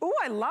 ladies. Ooh,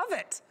 I love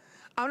it.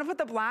 I'm gonna put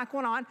the black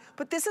one on,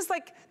 but this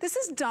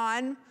is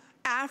done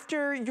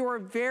after your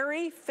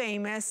very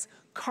famous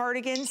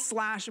cardigan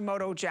 /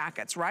 moto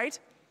jackets, right?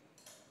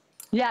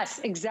 Yes,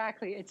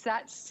 exactly. It's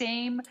that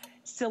same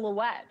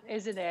silhouette,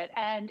 isn't it?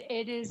 And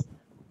it is,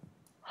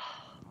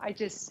 I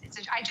just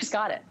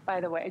got it,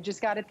 by the way. I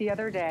just got it the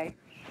other day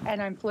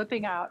and I'm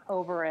flipping out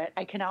over it.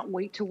 I cannot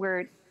wait to wear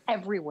it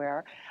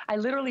everywhere. I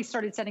literally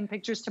started sending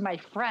pictures to my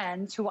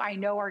friends who I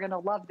know are going to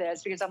love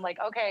this because I'm like,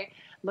 okay,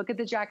 look at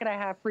the jacket I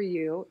have for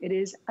you. It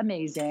is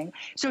amazing.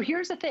 So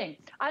here's the thing.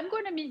 I'm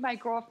going to meet my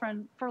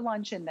girlfriend for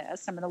lunch in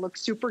this. I'm going to look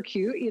super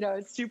cute. You know,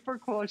 it's super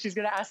cool. She's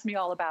going to ask me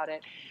all about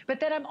it. But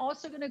then I'm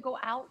also going to go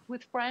out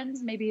with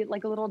friends, maybe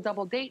like a little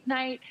double date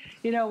night,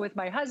 you know, with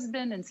my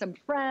husband and some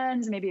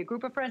friends, maybe a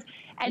group of friends,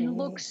 and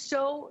look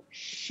so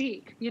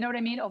chic. You know what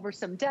I mean? Over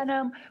some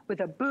denim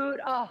with a boot.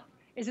 Oh,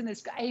 isn't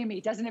this, Amy,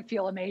 doesn't it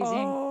feel amazing?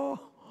 Oh,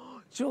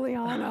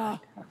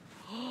 Giuliana.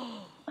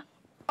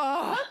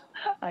 Oh.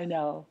 I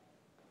know.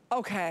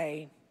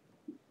 Okay.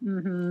 I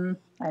know.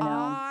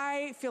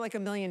 I feel like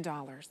 $1 million.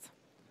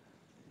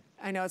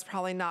 I know it's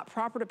probably not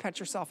proper to pet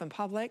yourself in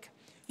public.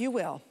 You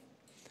will.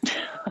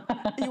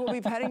 You will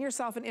be petting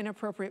yourself in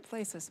inappropriate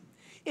places.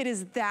 It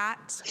is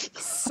that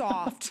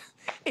soft.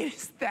 It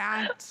is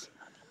that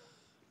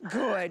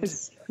good.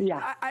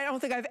 Yeah. I don't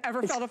think I've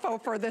ever felt a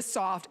faux fur this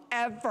soft,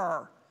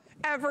 ever.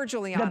 Ever,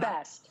 Giuliana. The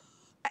best.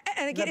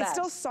 And again, it's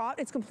still soft,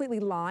 it's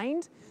completely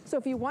lined. So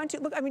if you want to,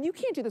 look, I mean, you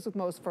can't do this with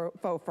most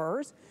faux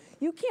furs.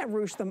 You can't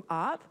ruche them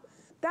up.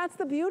 That's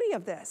the beauty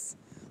of this.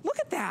 Look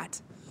at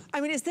that.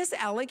 I mean, is this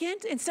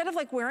elegant? Instead of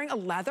like wearing a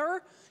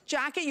leather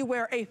jacket, you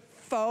wear a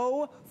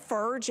faux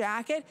fur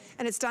jacket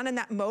and it's done in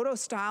that moto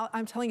style.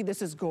 I'm telling you,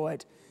 this is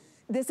good.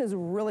 This is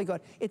really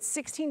good. It's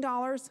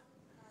 $16,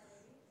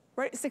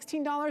 right?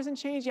 $16 and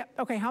change, yeah.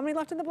 Okay, how many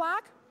left in the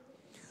black?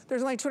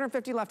 There's only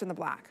 250 left in the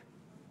black.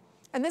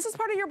 And this is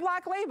part of your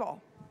black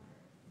label.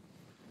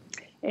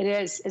 It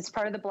is. It's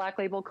part of the Black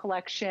Label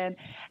collection.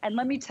 And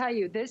let me tell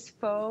you, this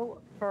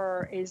faux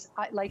fur is,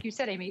 like you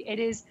said, Amy, it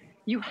is,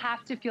 you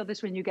have to feel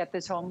this when you get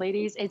this home,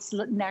 ladies. It's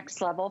next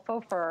level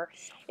faux fur.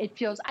 It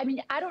feels, I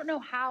mean, I don't know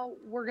how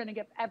we're going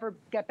to ever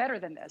get better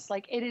than this.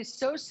 Like, it is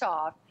so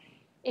soft.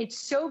 It's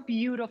so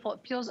beautiful.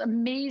 It feels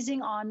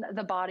amazing on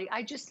the body.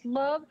 I just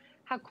love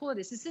how cool it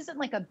is. This isn't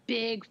like a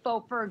big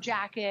faux fur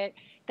jacket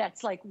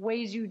that's like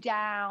weighs you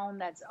down,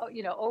 that's,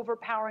 you know,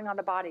 overpowering on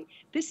the body.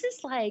 This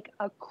is like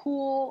a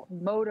cool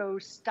moto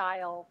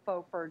style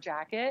faux fur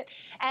jacket.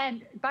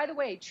 And by the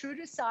way, true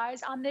to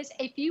size on this,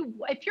 if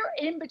you're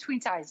in between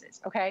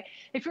sizes, okay?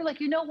 If you're like,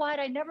 you know what,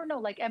 I never know,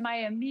 like, am I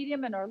a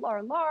medium or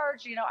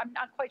large? You know, I'm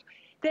not quite,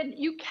 then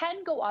you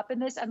can go up in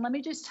this. And let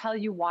me just tell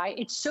you why.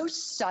 It's so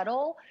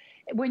subtle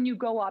when you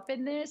go up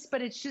in this,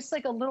 but it's just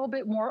like a little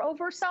bit more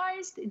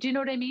oversized. Do you know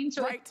what I mean?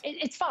 So right.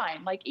 It's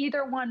fine. Like,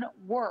 either one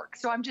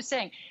works. So I'm just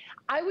saying,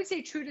 I would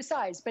say true to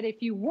size, but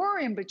if you were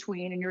in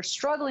between and you're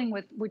struggling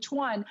with which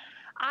one,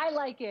 I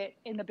like it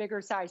in the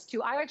bigger size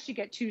too. I actually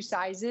get 2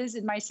 sizes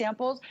in my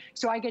samples,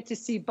 so I get to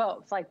see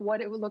both, like what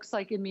it looks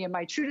like in me in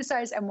my true to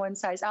size and one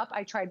size up.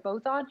 I tried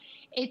both on.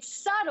 It's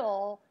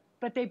subtle,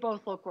 but they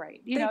both look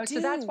great. You know,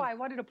 so that's why I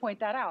wanted to point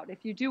that out.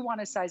 If you do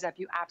want to size up,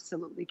 you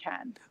absolutely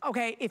can.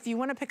 Okay, if you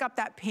want to pick up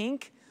that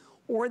pink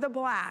or the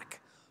black,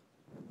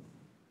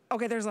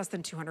 okay, there's less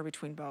than 200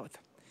 between both.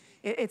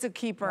 It's a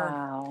keeper.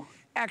 Wow.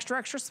 Extra,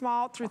 extra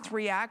small through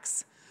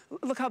 3X.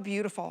 Look how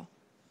beautiful.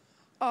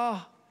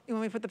 Oh, you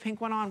want me to put the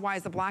pink one on? Why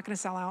is the black gonna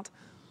sell out?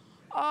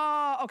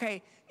 Oh,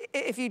 okay.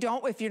 If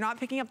you're not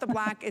picking up the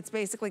black, it's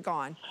basically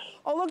gone.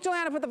 Oh, look,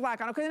 Giuliana put the black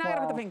on. Okay, now I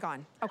gotta put the pink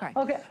on. Okay.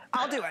 Okay.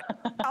 I'll do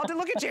it.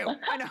 Look at you.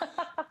 I know.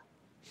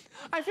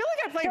 I feel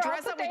like I play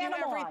dress up with you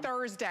every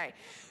Thursday.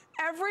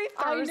 Every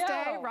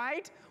Thursday,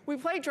 right? We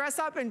play dress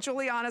up in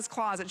Giuliana's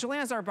closet.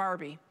 Giuliana's our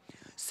Barbie.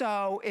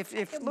 So if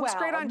it looks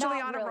great on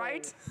Giuliana, really.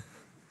 Right?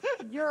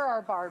 You're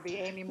our Barbie,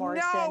 Amy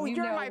Morrison. No,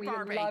 you're my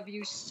Barbie. We love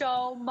you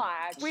so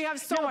much. We have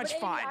so much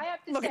fun. Amy, I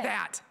have to Look say, at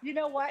that. You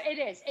know what it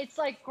is? It's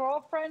like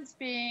girlfriends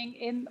being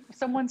in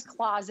someone's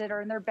closet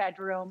or in their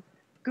bedroom,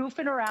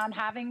 goofing around,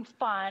 having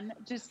fun,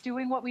 just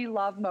doing what we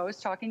love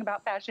most, talking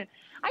about fashion.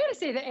 I gotta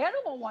say, the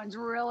animal one's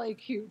really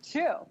cute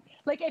too.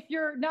 Like, if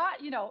you're not,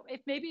 you know,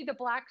 if maybe the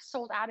black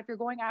sold out, if you're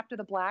going after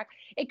the black,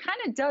 it kind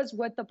of does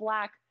what the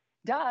black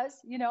does.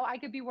 You know, I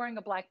could be wearing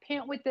a black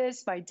pant with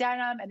this, my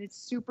denim, and it's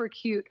super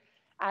cute.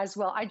 as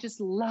well. I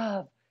just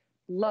love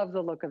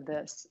the look of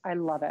this. I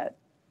love it.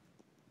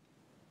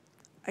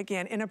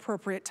 Again,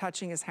 inappropriate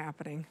touching is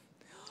happening.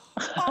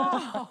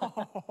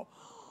 Oh,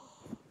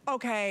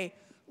 okay.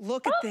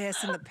 Look at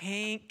this in the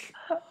pink.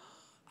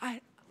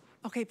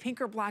 Okay, pink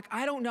or black,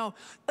 I don't know.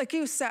 Like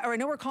you said, or I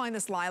know we're calling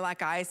this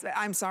lilac ice.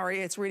 I'm sorry,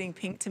 it's reading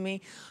pink to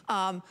me.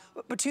 But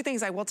two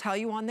things I will tell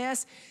you on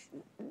this.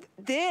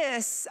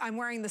 This, I'm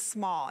wearing the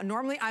small.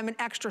 Normally I'm an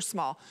extra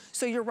small.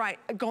 So you're right,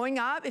 going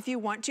up if you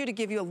want to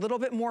give you a little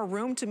bit more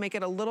room to make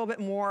it a little bit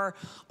more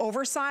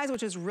oversized,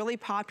 which is really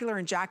popular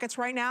in jackets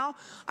right now.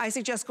 I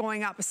suggest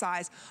going up a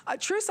size.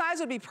 True to size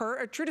would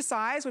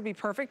be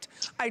perfect.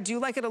 I do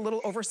like it a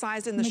little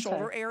oversized in the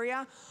shoulder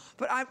area,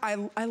 but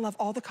I love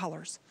all the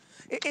colors.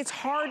 It's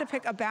hard to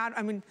pick a bad,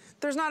 I mean,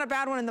 there's not a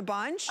bad one in the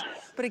bunch,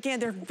 but again,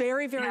 they're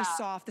very, very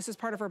soft. This is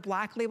part of her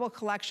Black Label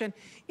collection.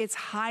 It's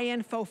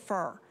high-end faux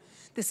fur.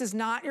 This is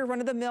not your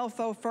run-of-the-mill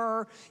faux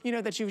fur, you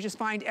know, that you just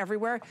find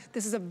everywhere.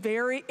 This is a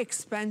very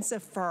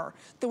expensive fur.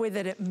 The way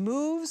that it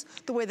moves,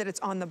 the way that it's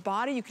on the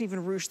body, you can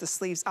even ruche the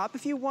sleeves up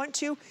if you want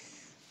to.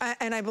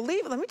 And I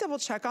believe, let me double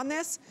check on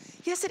this.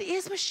 Yes, it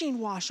is machine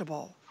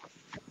washable.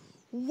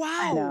 Wow.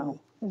 I know,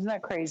 isn't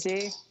that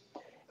crazy?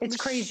 It's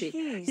crazy.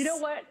 You know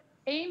what?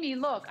 Amy,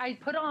 look, I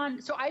put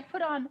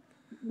on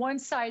one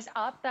size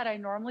up that I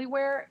normally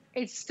wear.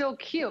 It's still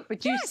cute, but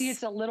do you see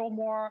it's a little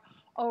more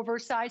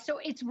oversized? So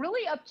it's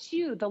really up to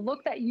you, the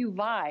look that you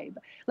vibe.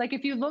 Like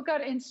if you look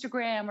on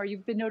Instagram or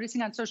you've been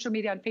noticing on social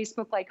media, on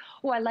Facebook, like,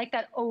 oh, I like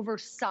that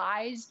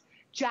oversized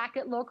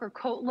jacket look or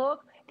coat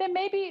look, then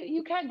maybe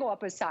you can go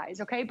up a size,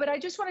 okay? But I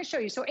just want to show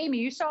you. So Amy,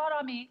 you saw it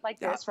on me like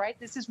this, right?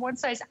 This is one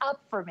size up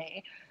for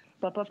me.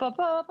 I'm going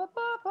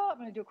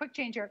to do a quick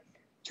change here.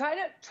 Try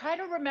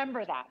to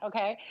remember that,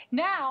 okay?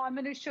 Now I'm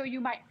gonna show you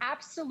my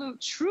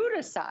absolute true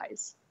to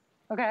size,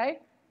 okay?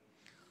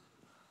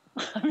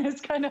 I mean,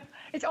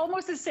 it's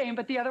almost the same,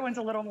 but the other one's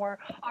a little more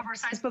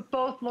oversized, but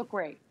both look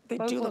great. They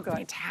do look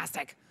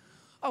fantastic.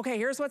 Okay,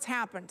 here's what's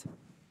happened.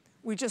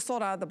 We just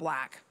sold out of the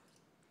black.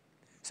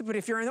 So, but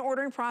if you're in the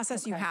ordering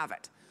process, you have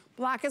it.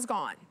 Black is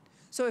gone.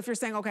 So if you're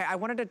saying, okay, I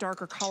wanted a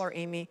darker color,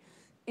 Amy,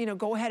 you know,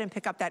 go ahead and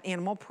pick up that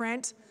animal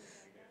print,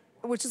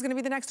 which is gonna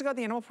be the next to go,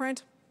 the animal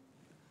print.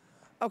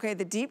 Okay,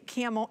 the deep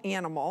camel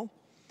animal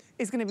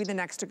is gonna be the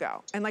next to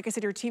go. And like I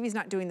said, your TV's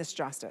not doing this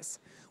justice.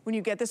 When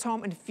you get this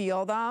home and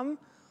feel them,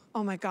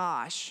 oh my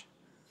gosh.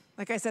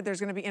 Like I said, there's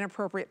gonna be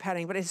inappropriate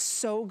petting, but it's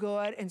so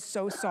good and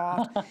so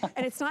soft,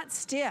 and it's not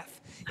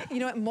stiff. You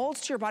know, it molds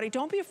to your body.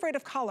 Don't be afraid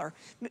of color.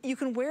 You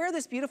can wear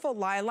this beautiful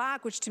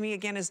lilac, which to me,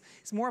 again, is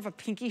more of a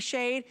pinky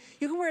shade.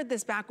 You can wear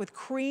this back with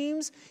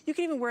creams. You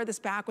can even wear this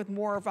back with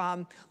more of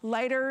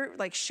lighter,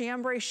 like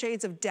chambray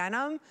shades of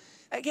denim.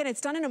 Again,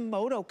 it's done in a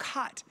moto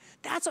cut.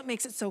 That's what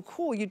makes it so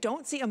cool. You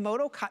don't see a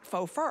moto cut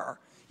faux fur.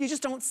 You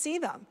just don't see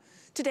them.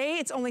 Today,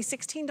 it's only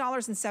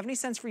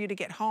 $16.70 for you to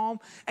get home.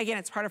 Again,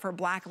 it's part of her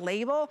Black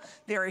Label,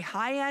 very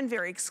high-end,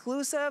 very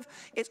exclusive.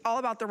 It's all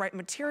about the right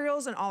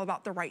materials and all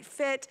about the right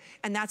fit,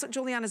 and that's what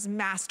Giuliana's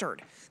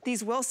mastered.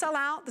 These will sell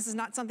out. This is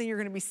not something you're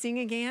gonna be seeing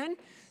again.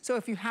 So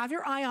if you have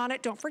your eye on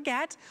it, don't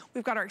forget,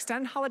 we've got our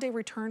extended holiday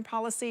return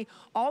policy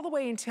all the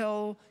way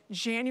until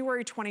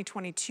January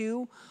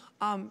 2022.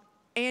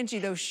 Angie,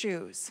 those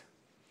shoes,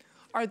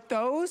 are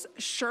those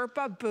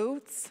Sherpa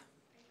boots?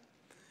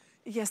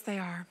 Yes, they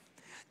are.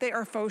 They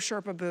are faux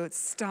Sherpa boots.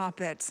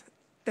 Stop it.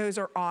 Those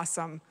are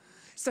awesome,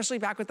 especially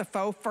back with the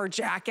faux fur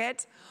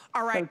jacket.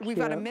 All right, we've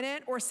got a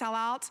minute or sell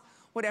out.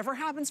 Whatever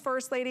happens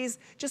first, ladies,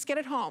 just get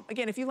it home.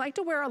 Again, if you like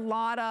to wear a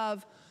lot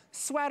of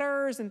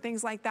sweaters and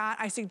things like that,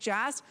 I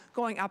suggest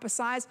going up a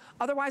size.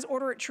 Otherwise,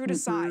 order it true to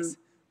size,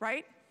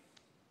 right?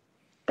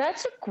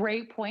 That's a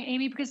great point,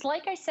 Amy, because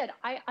like I said,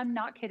 I'm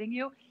not kidding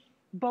you.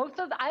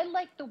 I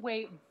like the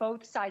way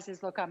both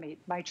sizes look on me,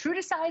 my true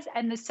to size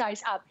and the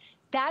size up.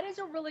 That is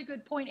a really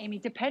good point, Amy.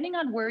 Depending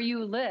on where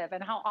you live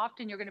and how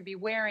often you're going to be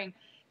wearing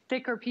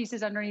thicker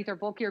pieces underneath or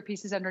bulkier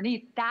pieces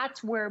underneath,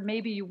 that's where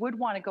maybe you would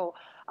want to go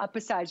up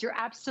a size. You're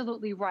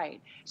absolutely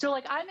right. So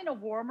like I'm in a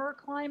warmer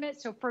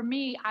climate. So for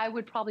me, I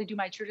would probably do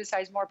my true to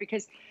size more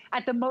because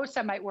at the most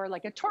I might wear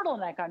like a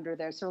turtleneck under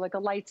this or like a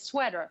light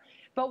sweater.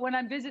 But when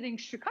I'm visiting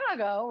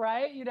Chicago,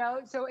 right, you know,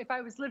 so if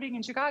I was living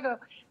in Chicago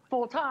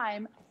full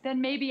time, then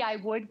maybe I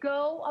would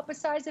go up a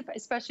size,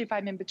 especially if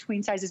I'm in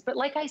between sizes. But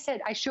like I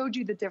said, I showed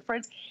you the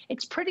difference.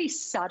 It's pretty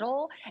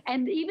subtle.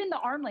 And even the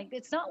arm length,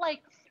 it's not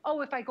like,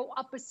 oh, if I go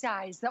up a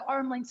size, the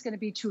arm length's going to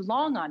be too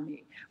long on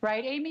me,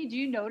 right? Amy, do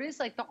you notice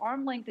like the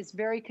arm length is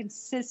very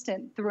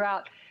consistent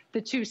throughout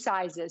the two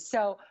sizes?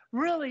 So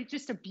really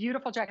just a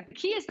beautiful jacket. The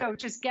key is though,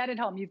 just get it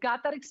home. You've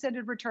got that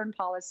extended return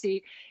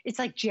policy. It's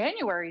like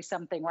January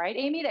something, right,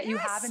 Amy, that you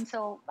have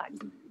until,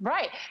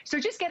 right. So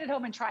just get it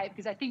home and try it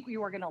because I think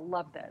you are going to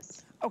love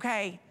this.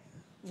 Okay,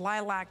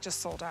 lilac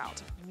just sold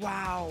out.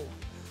 Wow.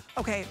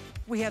 Okay,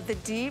 we have the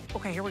deep,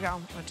 okay, here we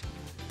go.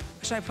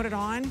 Should I put it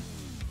on?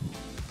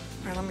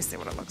 All right, let me see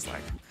what it looks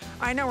like.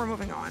 I know we're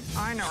moving on.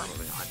 I know we're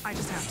moving on. I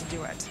just have to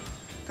do it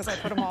because I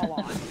put them all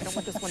on. I don't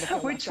want this one to feel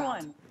Which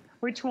one?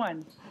 Which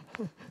one?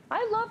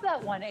 I love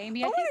that one,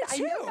 Amy. I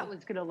knew that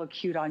was gonna look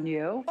cute on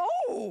you.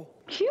 Oh.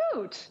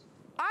 Cute.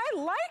 I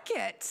like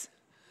it.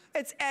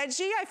 It's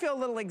edgy, I feel a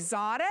little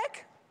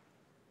exotic.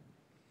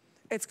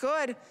 It's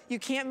good. You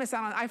can't miss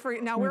out on, I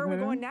forget, now where are we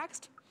going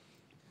next?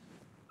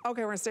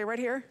 Okay, we're gonna stay right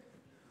here.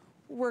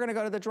 We're gonna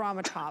go to the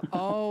drama top.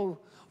 Oh,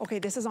 okay,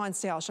 this is on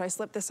sale. Should I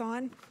slip this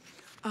on?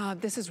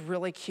 This is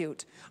really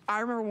cute. I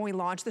remember when we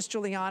launched this,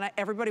 Giuliana,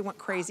 everybody went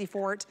crazy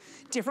for it.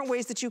 Different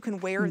ways that you can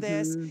wear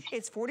this.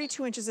 It's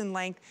 42 inches in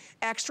length,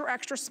 extra,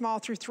 extra small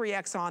through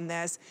 3X on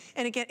this.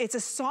 And again, it's a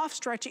soft,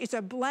 stretchy, it's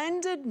a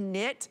blended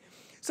knit.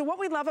 So what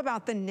we love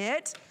about the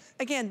knit,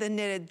 again, the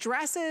knitted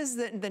dresses,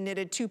 the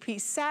knitted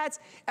two-piece sets,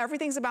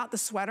 everything's about the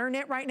sweater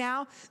knit right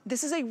now.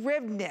 This is a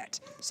rib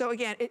knit. So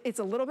again, it's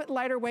a little bit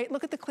lighter weight.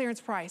 Look at the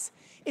clearance price.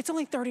 It's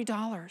only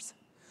 $30.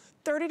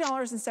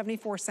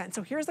 $30.74.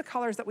 So here's the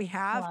colors that we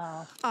have.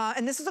 Wow.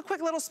 And this is a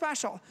quick little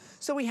special.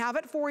 So we have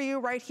it for you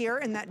right here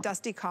in that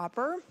dusty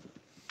copper,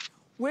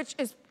 which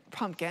is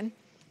pumpkin.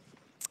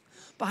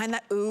 Behind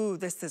that, ooh,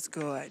 this is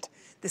good.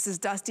 This is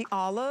dusty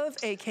olive,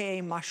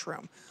 AKA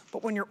mushroom.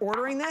 But when you're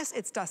ordering this,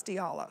 it's dusty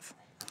olive.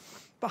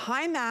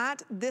 Behind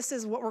that, this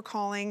is what we're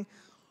calling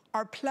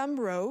our plum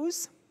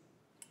rose.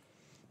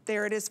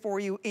 There it is for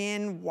you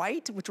in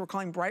white, which we're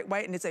calling bright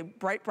white, and it's a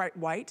bright, bright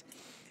white.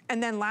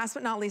 And then last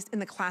but not least, in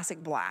the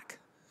classic black.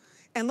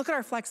 And look at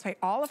our flex pay.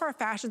 All of our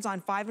fashions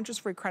on 5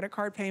 interest-free credit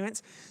card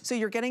payments. So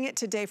you're getting it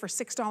today for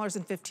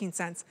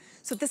 $6.15.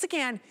 So this,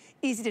 again,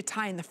 easy to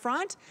tie in the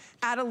front,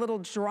 add a little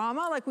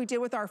drama like we did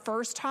with our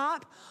first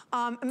top.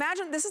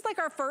 Imagine this is like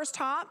our first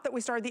top that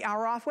we started the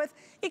hour off with,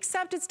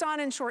 except it's done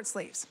in short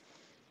sleeves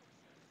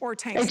or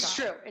tank style. It's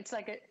true. It's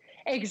like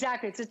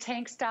exactly. It's a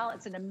tank style.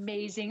 It's an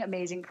amazing,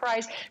 amazing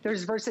price.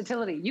 There's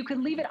versatility. You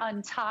can leave it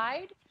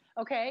untied,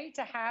 okay,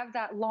 to have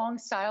that long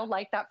style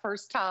like that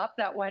first top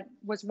that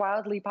was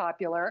wildly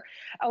popular.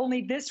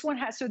 Only this one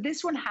has, so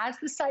this one has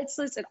the side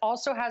slits. It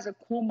also has a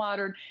cool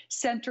modern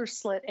center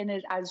slit in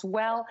it as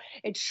well.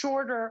 It's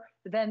shorter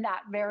than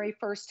that very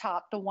first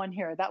top, the one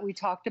here that we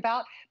talked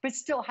about, but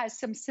still has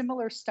some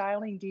similar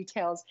styling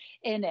details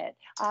in it.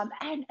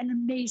 And an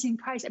amazing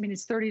price. I mean,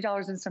 it's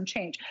 $30 and some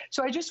change.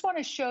 So I just want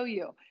to show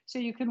you. So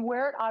you can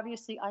wear it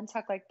obviously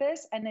untucked like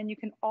this, and then you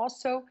can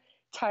also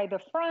tie the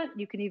front.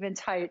 You can even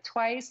tie it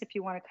twice if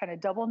you want to kind of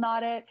double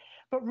knot it,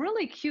 but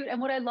really cute. And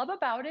what I love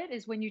about it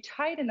is when you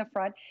tie it in the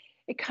front,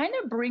 it kind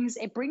of brings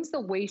the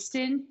waist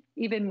in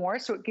even more.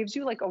 So it gives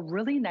you like a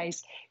really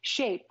nice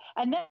shape.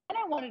 And then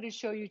I wanted to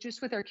show you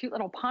just with our cute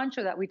little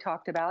poncho that we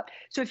talked about.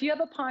 So if you have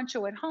a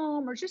poncho at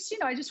home or just,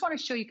 I just want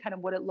to show you kind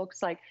of what it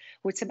looks like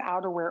with some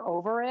outerwear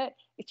over it.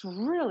 It's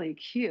really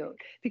cute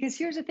because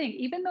here's the thing,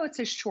 even though it's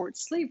a short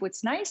sleeve,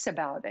 what's nice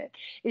about it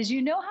is,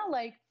 how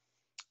like,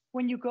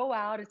 when you go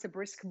out, it's a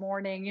brisk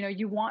morning,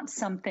 you want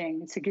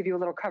something to give you a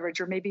little coverage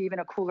or maybe even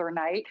a cooler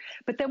night.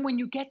 But then when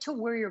you get to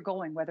where you're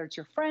going, whether it's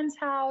your friend's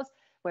house,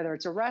 whether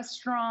it's a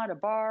restaurant, a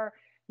bar,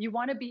 you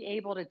want to be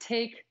able to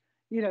take,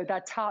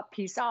 that top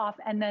piece off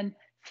and then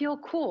feel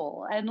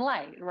cool and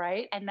light,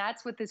 right? And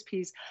that's what this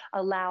piece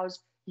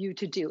allows you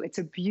to do. It's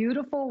a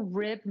beautiful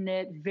rib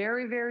knit,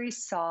 very, very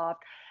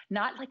soft,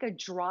 not like a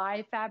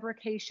dry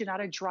fabrication,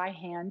 not a dry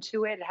hand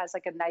to it. It has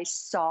like a nice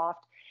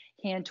soft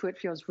hand to it,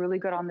 feels really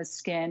good on the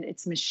skin.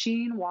 It's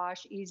machine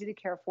wash, easy to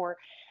care for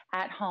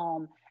at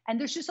home. And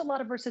there's just a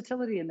lot of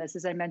versatility in this,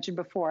 as I mentioned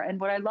before. And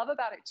what I love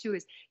about it too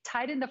is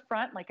tied in the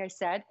front, like I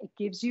said, it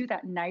gives you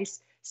that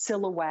nice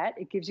silhouette.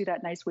 It gives you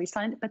that nice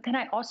waistline. But then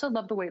I also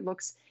love the way it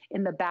looks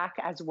in the back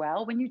as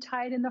well. When you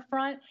tie it in the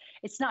front,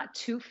 it's not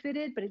too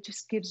fitted, but it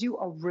just gives you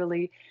a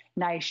really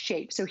nice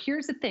shape. So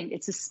here's the thing.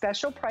 It's a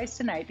special price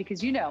tonight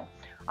because,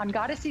 on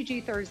Gotta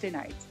CG Thursday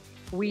nights,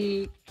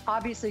 we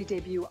obviously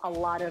debut a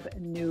lot of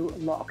new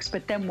looks,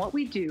 but then what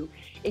we do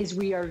is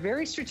we are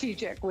very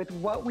strategic with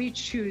what we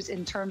choose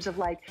in terms of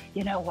like,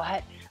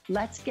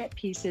 let's get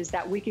pieces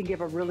that we can give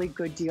a really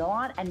good deal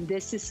on. And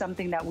this is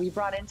something that we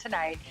brought in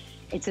tonight.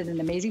 It's at an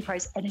amazing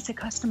price and it's a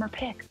customer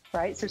pick,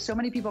 right? So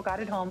many people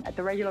got it home at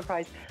the regular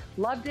price,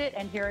 loved it.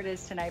 And here it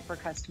is tonight for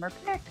customer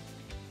pick.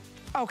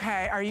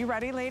 Okay, are you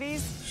ready,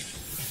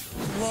 ladies?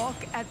 Look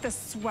at the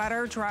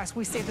sweater dress.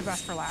 We saved the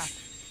best for last.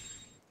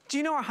 Do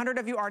you know 100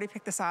 of you already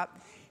picked this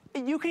up?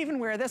 You can even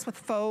wear this with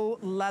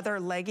faux leather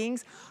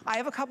leggings. I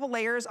have a couple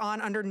layers on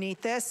underneath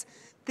this.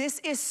 This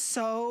is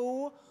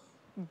so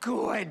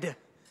good.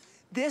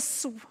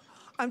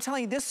 I'm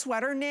telling you, this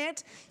sweater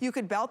knit, you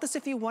could belt this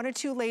if you wanted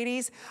to,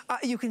 ladies.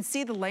 You can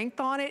see the length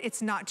on it.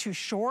 It's not too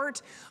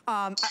short.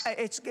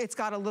 It's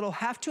got a little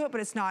heft to it, but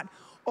it's not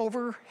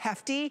over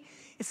hefty.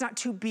 It's not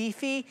too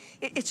beefy.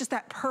 It's just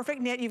that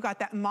perfect knit. You've got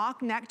that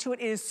mock neck to it.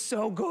 It is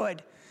so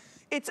good.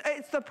 It's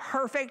the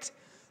perfect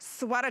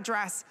sweater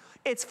dress.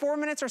 It's 4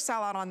 minutes or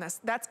sell out on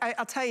this.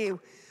 I'll tell you,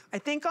 I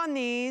think on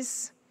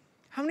these,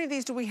 how many of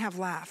these do we have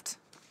left?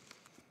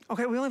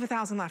 Okay, we only have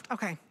 1,000 left.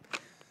 Okay.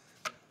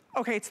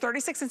 Okay, it's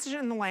 36 inches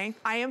in the length.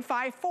 I am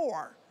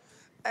 5'4",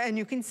 and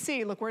you can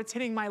see, look where it's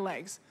hitting my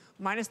legs.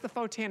 Minus the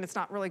faux tan, it's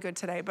not really good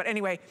today, but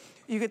anyway,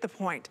 you get the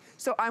point.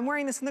 So I'm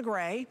wearing this in the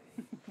gray.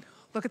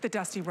 Look at the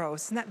dusty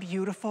rose, isn't that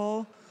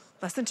beautiful?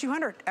 Less than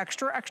 200,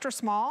 extra, extra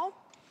small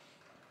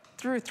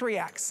through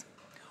 3X.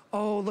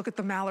 Oh, look at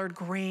the mallard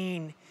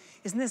green.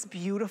 Isn't this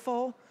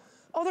beautiful?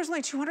 Oh, there's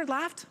only 200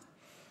 left.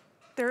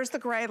 There's the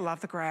gray,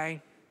 love the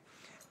gray.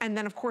 And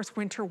then of course,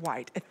 winter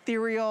white,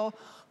 ethereal.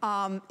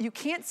 You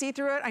can't see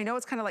through it. I know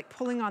it's kind of like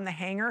pulling on the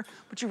hanger,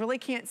 but you really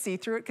can't see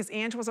through it because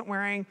Ange wasn't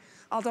wearing,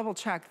 I'll double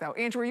check though.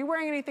 Ange, were you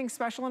wearing anything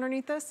special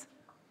underneath this?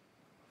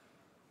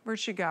 Where'd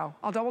she go?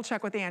 I'll double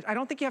check with Ange. I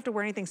don't think you have to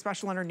wear anything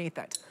special underneath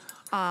it.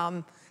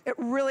 It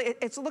really,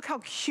 look how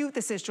cute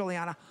this is,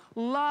 Giuliana.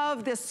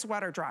 Love this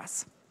sweater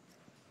dress.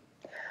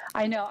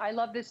 I know, I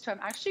love this too.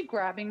 I'm actually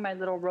grabbing my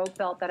little rope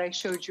belt that I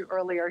showed you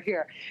earlier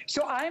here.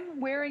 So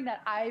I'm wearing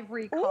that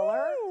ivory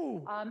color,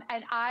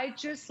 and I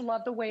just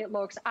love the way it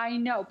looks. I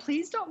know,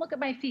 please don't look at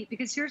my feet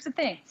because here's the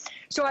thing.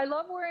 So I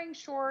love wearing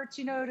shorts,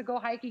 you know, to go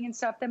hiking and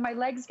stuff. Then my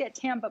legs get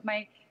tan, but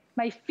my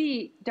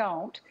feet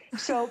don't.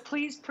 So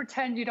please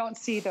pretend you don't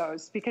see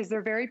those because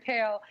they're very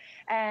pale.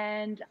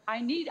 And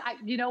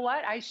you know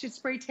what? I should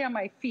spray tan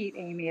my feet,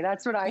 Amy.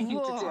 That's what I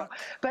need to do.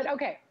 But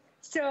okay,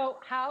 so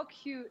how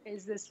cute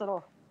is this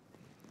little...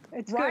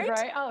 It's right? Good,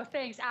 right? Oh,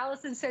 thanks.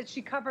 Allison said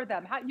she covered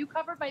them. You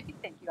covered my feet.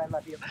 Thank you. I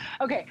love you.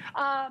 Okay.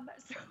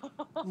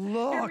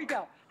 So here we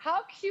go.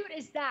 How cute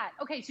is that?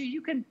 Okay, so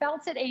you can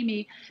belt it,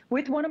 Amy,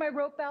 with one of my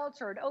rope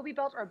belts or an Obi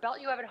belt or a belt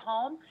you have at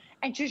home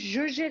and just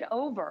zhuzh it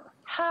over.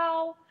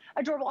 How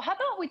adorable. How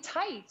about with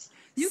tights?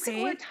 You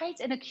can wear tights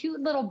and a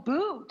cute little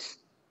boot.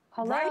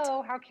 Hello, right?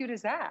 How cute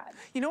is that?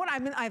 You know what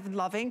I've been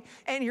loving?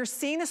 And you're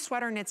seeing the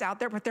sweater knits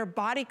out there, but they're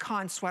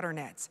bodycon sweater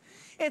knits.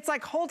 It's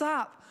like, hold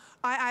up.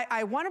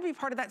 I want to be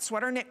part of that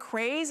sweater knit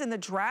craze in the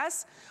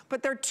dress,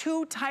 but they're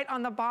too tight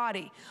on the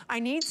body.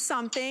 I need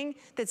something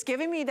that's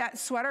giving me that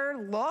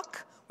sweater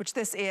look, which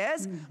this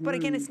is, but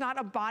again, it's not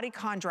a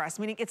bodycon dress,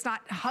 meaning it's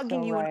not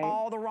hugging you in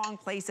all the wrong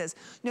places.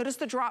 Notice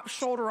the drop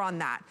shoulder on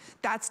that.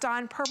 That's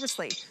done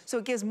purposely. So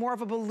it gives more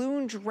of a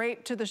balloon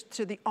drape to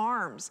the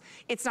arms.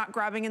 It's not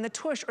grabbing in the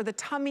tush or the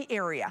tummy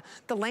area.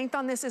 The length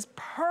on this is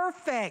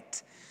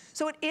perfect.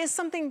 So it is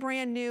something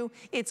brand new.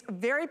 It's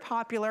very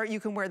popular. You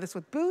can wear this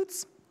with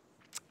boots,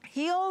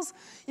 heels.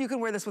 You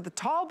can wear this with a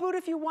tall boot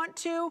if you want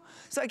to.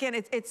 So again,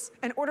 it's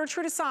an order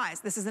true to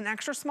size. This is an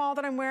extra small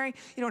that I'm wearing.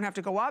 You don't have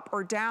to go up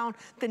or down.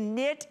 The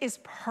knit is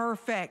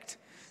perfect.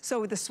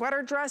 So with the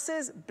sweater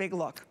dresses, big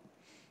look.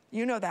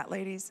 You know that,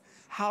 ladies.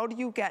 How do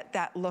you get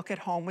that look at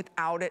home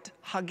without it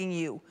hugging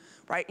you,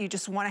 right? You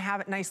just want to have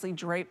it nicely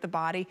drape the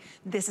body.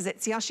 This is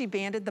it. See how she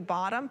banded the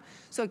bottom?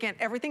 So again,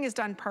 everything is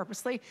done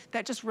purposely.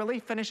 That just really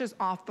finishes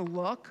off the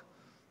look,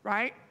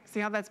 right?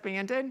 See how that's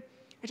banded?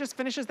 It just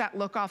finishes that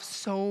look off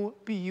so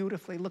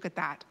beautifully. Look at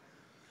that.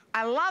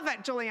 I love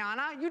it,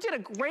 Giuliana. You did a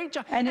great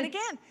job. And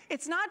again,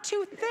 it's not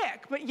too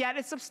thick, but yet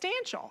it's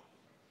substantial.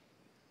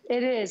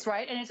 It is,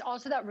 right? And it's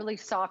also that really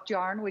soft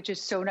yarn, which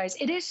is so nice.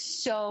 It is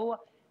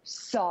so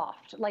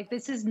soft. Like,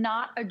 this is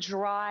not a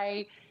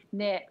dry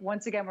knit.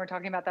 Once again, we were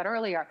talking about that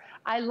earlier.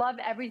 I love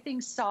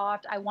everything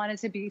soft. I want it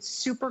to be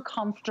super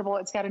comfortable.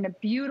 It's got a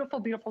beautiful,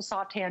 beautiful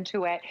soft hand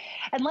to it.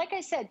 And like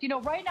I said, you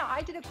know, right now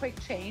I did a quick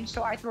change,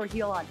 so I throw a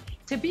heel on.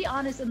 To be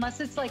honest, unless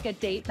it's like a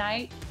date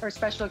night or a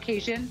special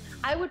occasion,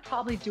 I would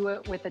probably do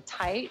it with a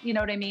tight, you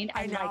know what I mean?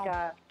 And like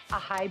a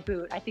high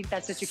boot. I think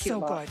that's such a cute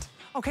look. So good.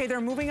 Okay,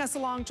 they're moving us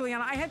along,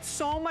 Giuliana. I had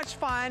so much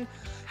fun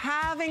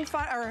having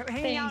fun, or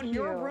hanging out in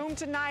your room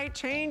tonight,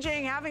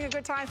 changing, having a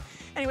good time.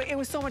 Anyway, it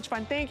was so much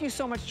fun. Thank you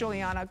so much,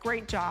 Giuliana.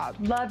 Great job.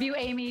 Love you,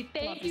 Amy.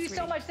 Thank you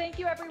so much. Thank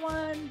you,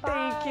 everyone.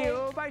 Bye. Thank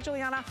you. Bye,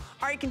 Giuliana.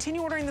 All right,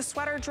 continue ordering the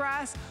sweater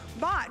dress.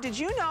 But did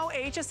you know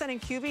HSN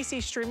and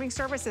QVC streaming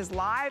service is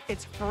live?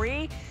 It's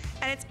free,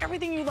 and it's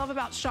everything you love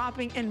about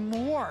shopping and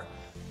more.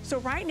 So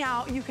right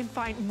now, you can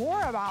find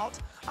more about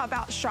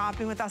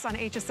shopping with us on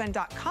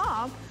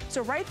hsn.com.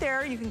 So right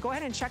there, you can go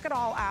ahead and check it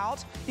all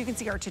out. You can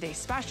see our today's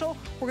special.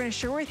 We're gonna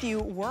share with you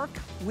work,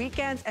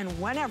 weekends, and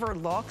whenever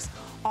looks,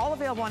 all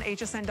available on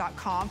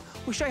hsn.com.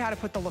 We show you how to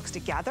put the looks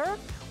together.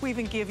 We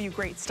even give you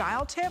great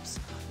style tips.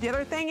 The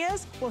other thing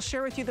is, we'll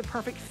share with you the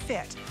perfect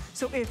fit.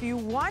 So if you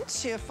want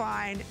to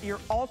find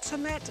your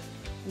ultimate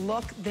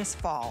look this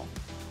fall,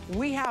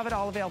 we have it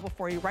all available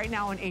for you right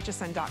now on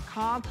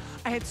hsn.com.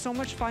 I had so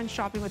much fun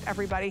shopping with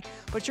everybody,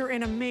 but you're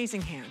in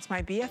amazing hands.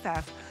 My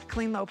BFF,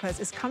 Colleen Lopez,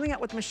 is coming up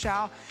with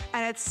Michelle,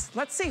 and it's,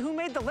 let's see who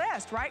made the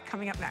list, right?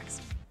 Coming up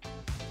next.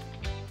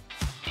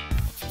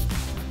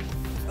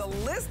 The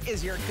list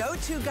is your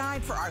go-to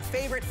guide for our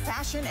favorite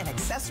fashion and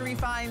accessory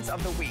finds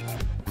of the week.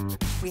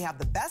 We have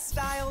the best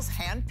styles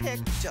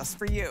handpicked just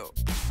for you.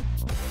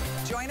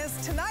 Join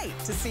us tonight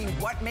to see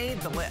what made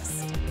the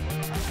list.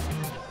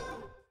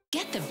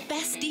 Get the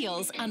best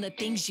deals on the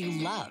things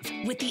you love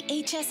with the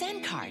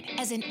HSN card.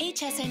 As an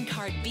HSN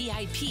card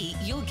VIP,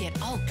 you'll get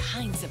all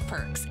kinds of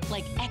perks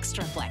like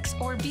extra flex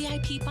or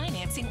VIP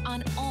financing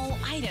on all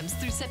items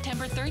through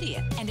September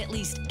 30th, and at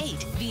least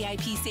 8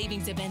 VIP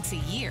savings events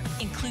a year.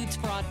 Includes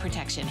fraud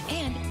protection,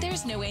 and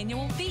there's no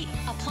annual fee.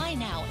 Apply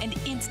now and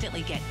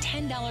instantly get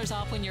 $10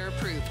 off when you're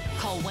approved.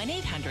 Call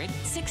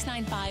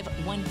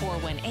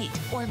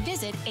 1-800-695-1418 or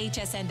visit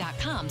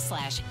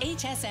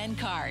hsn.com/HSN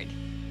card.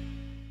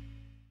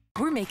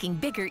 We're making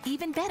bigger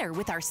even better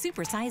with our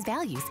supersize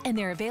values, and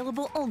they're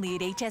available only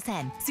at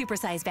HSN.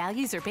 Supersize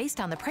values are based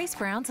on the price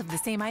per ounce of the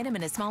same item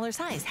in a smaller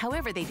size.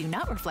 However, they do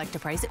not reflect a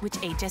price at which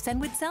HSN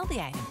would sell the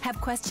item.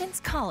 Have questions?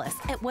 Call us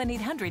at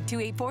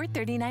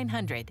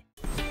 1-800-284-3900.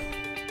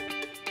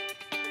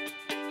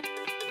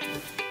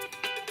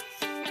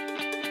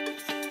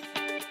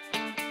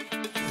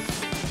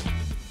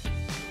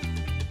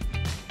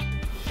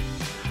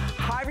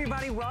 Hi,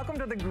 everybody. Welcome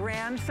to the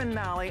grand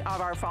finale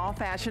of our fall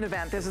fashion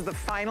event. This is the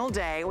final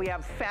day. We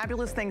have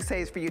fabulous things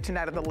saved for you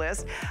tonight on the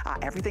list.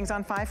 Everything's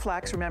on 5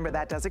 Flex. Remember,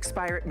 that does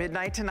expire at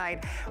midnight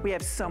tonight. We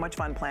have so much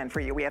fun planned for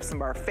you. We have some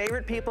of our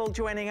favorite people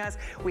joining us.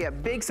 We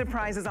have big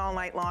surprises all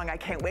night long. I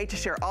can't wait to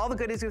share all the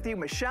goodies with you.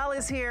 Michelle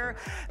is here.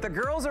 The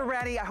girls are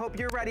ready. I hope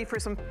you're ready for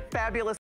some fabulous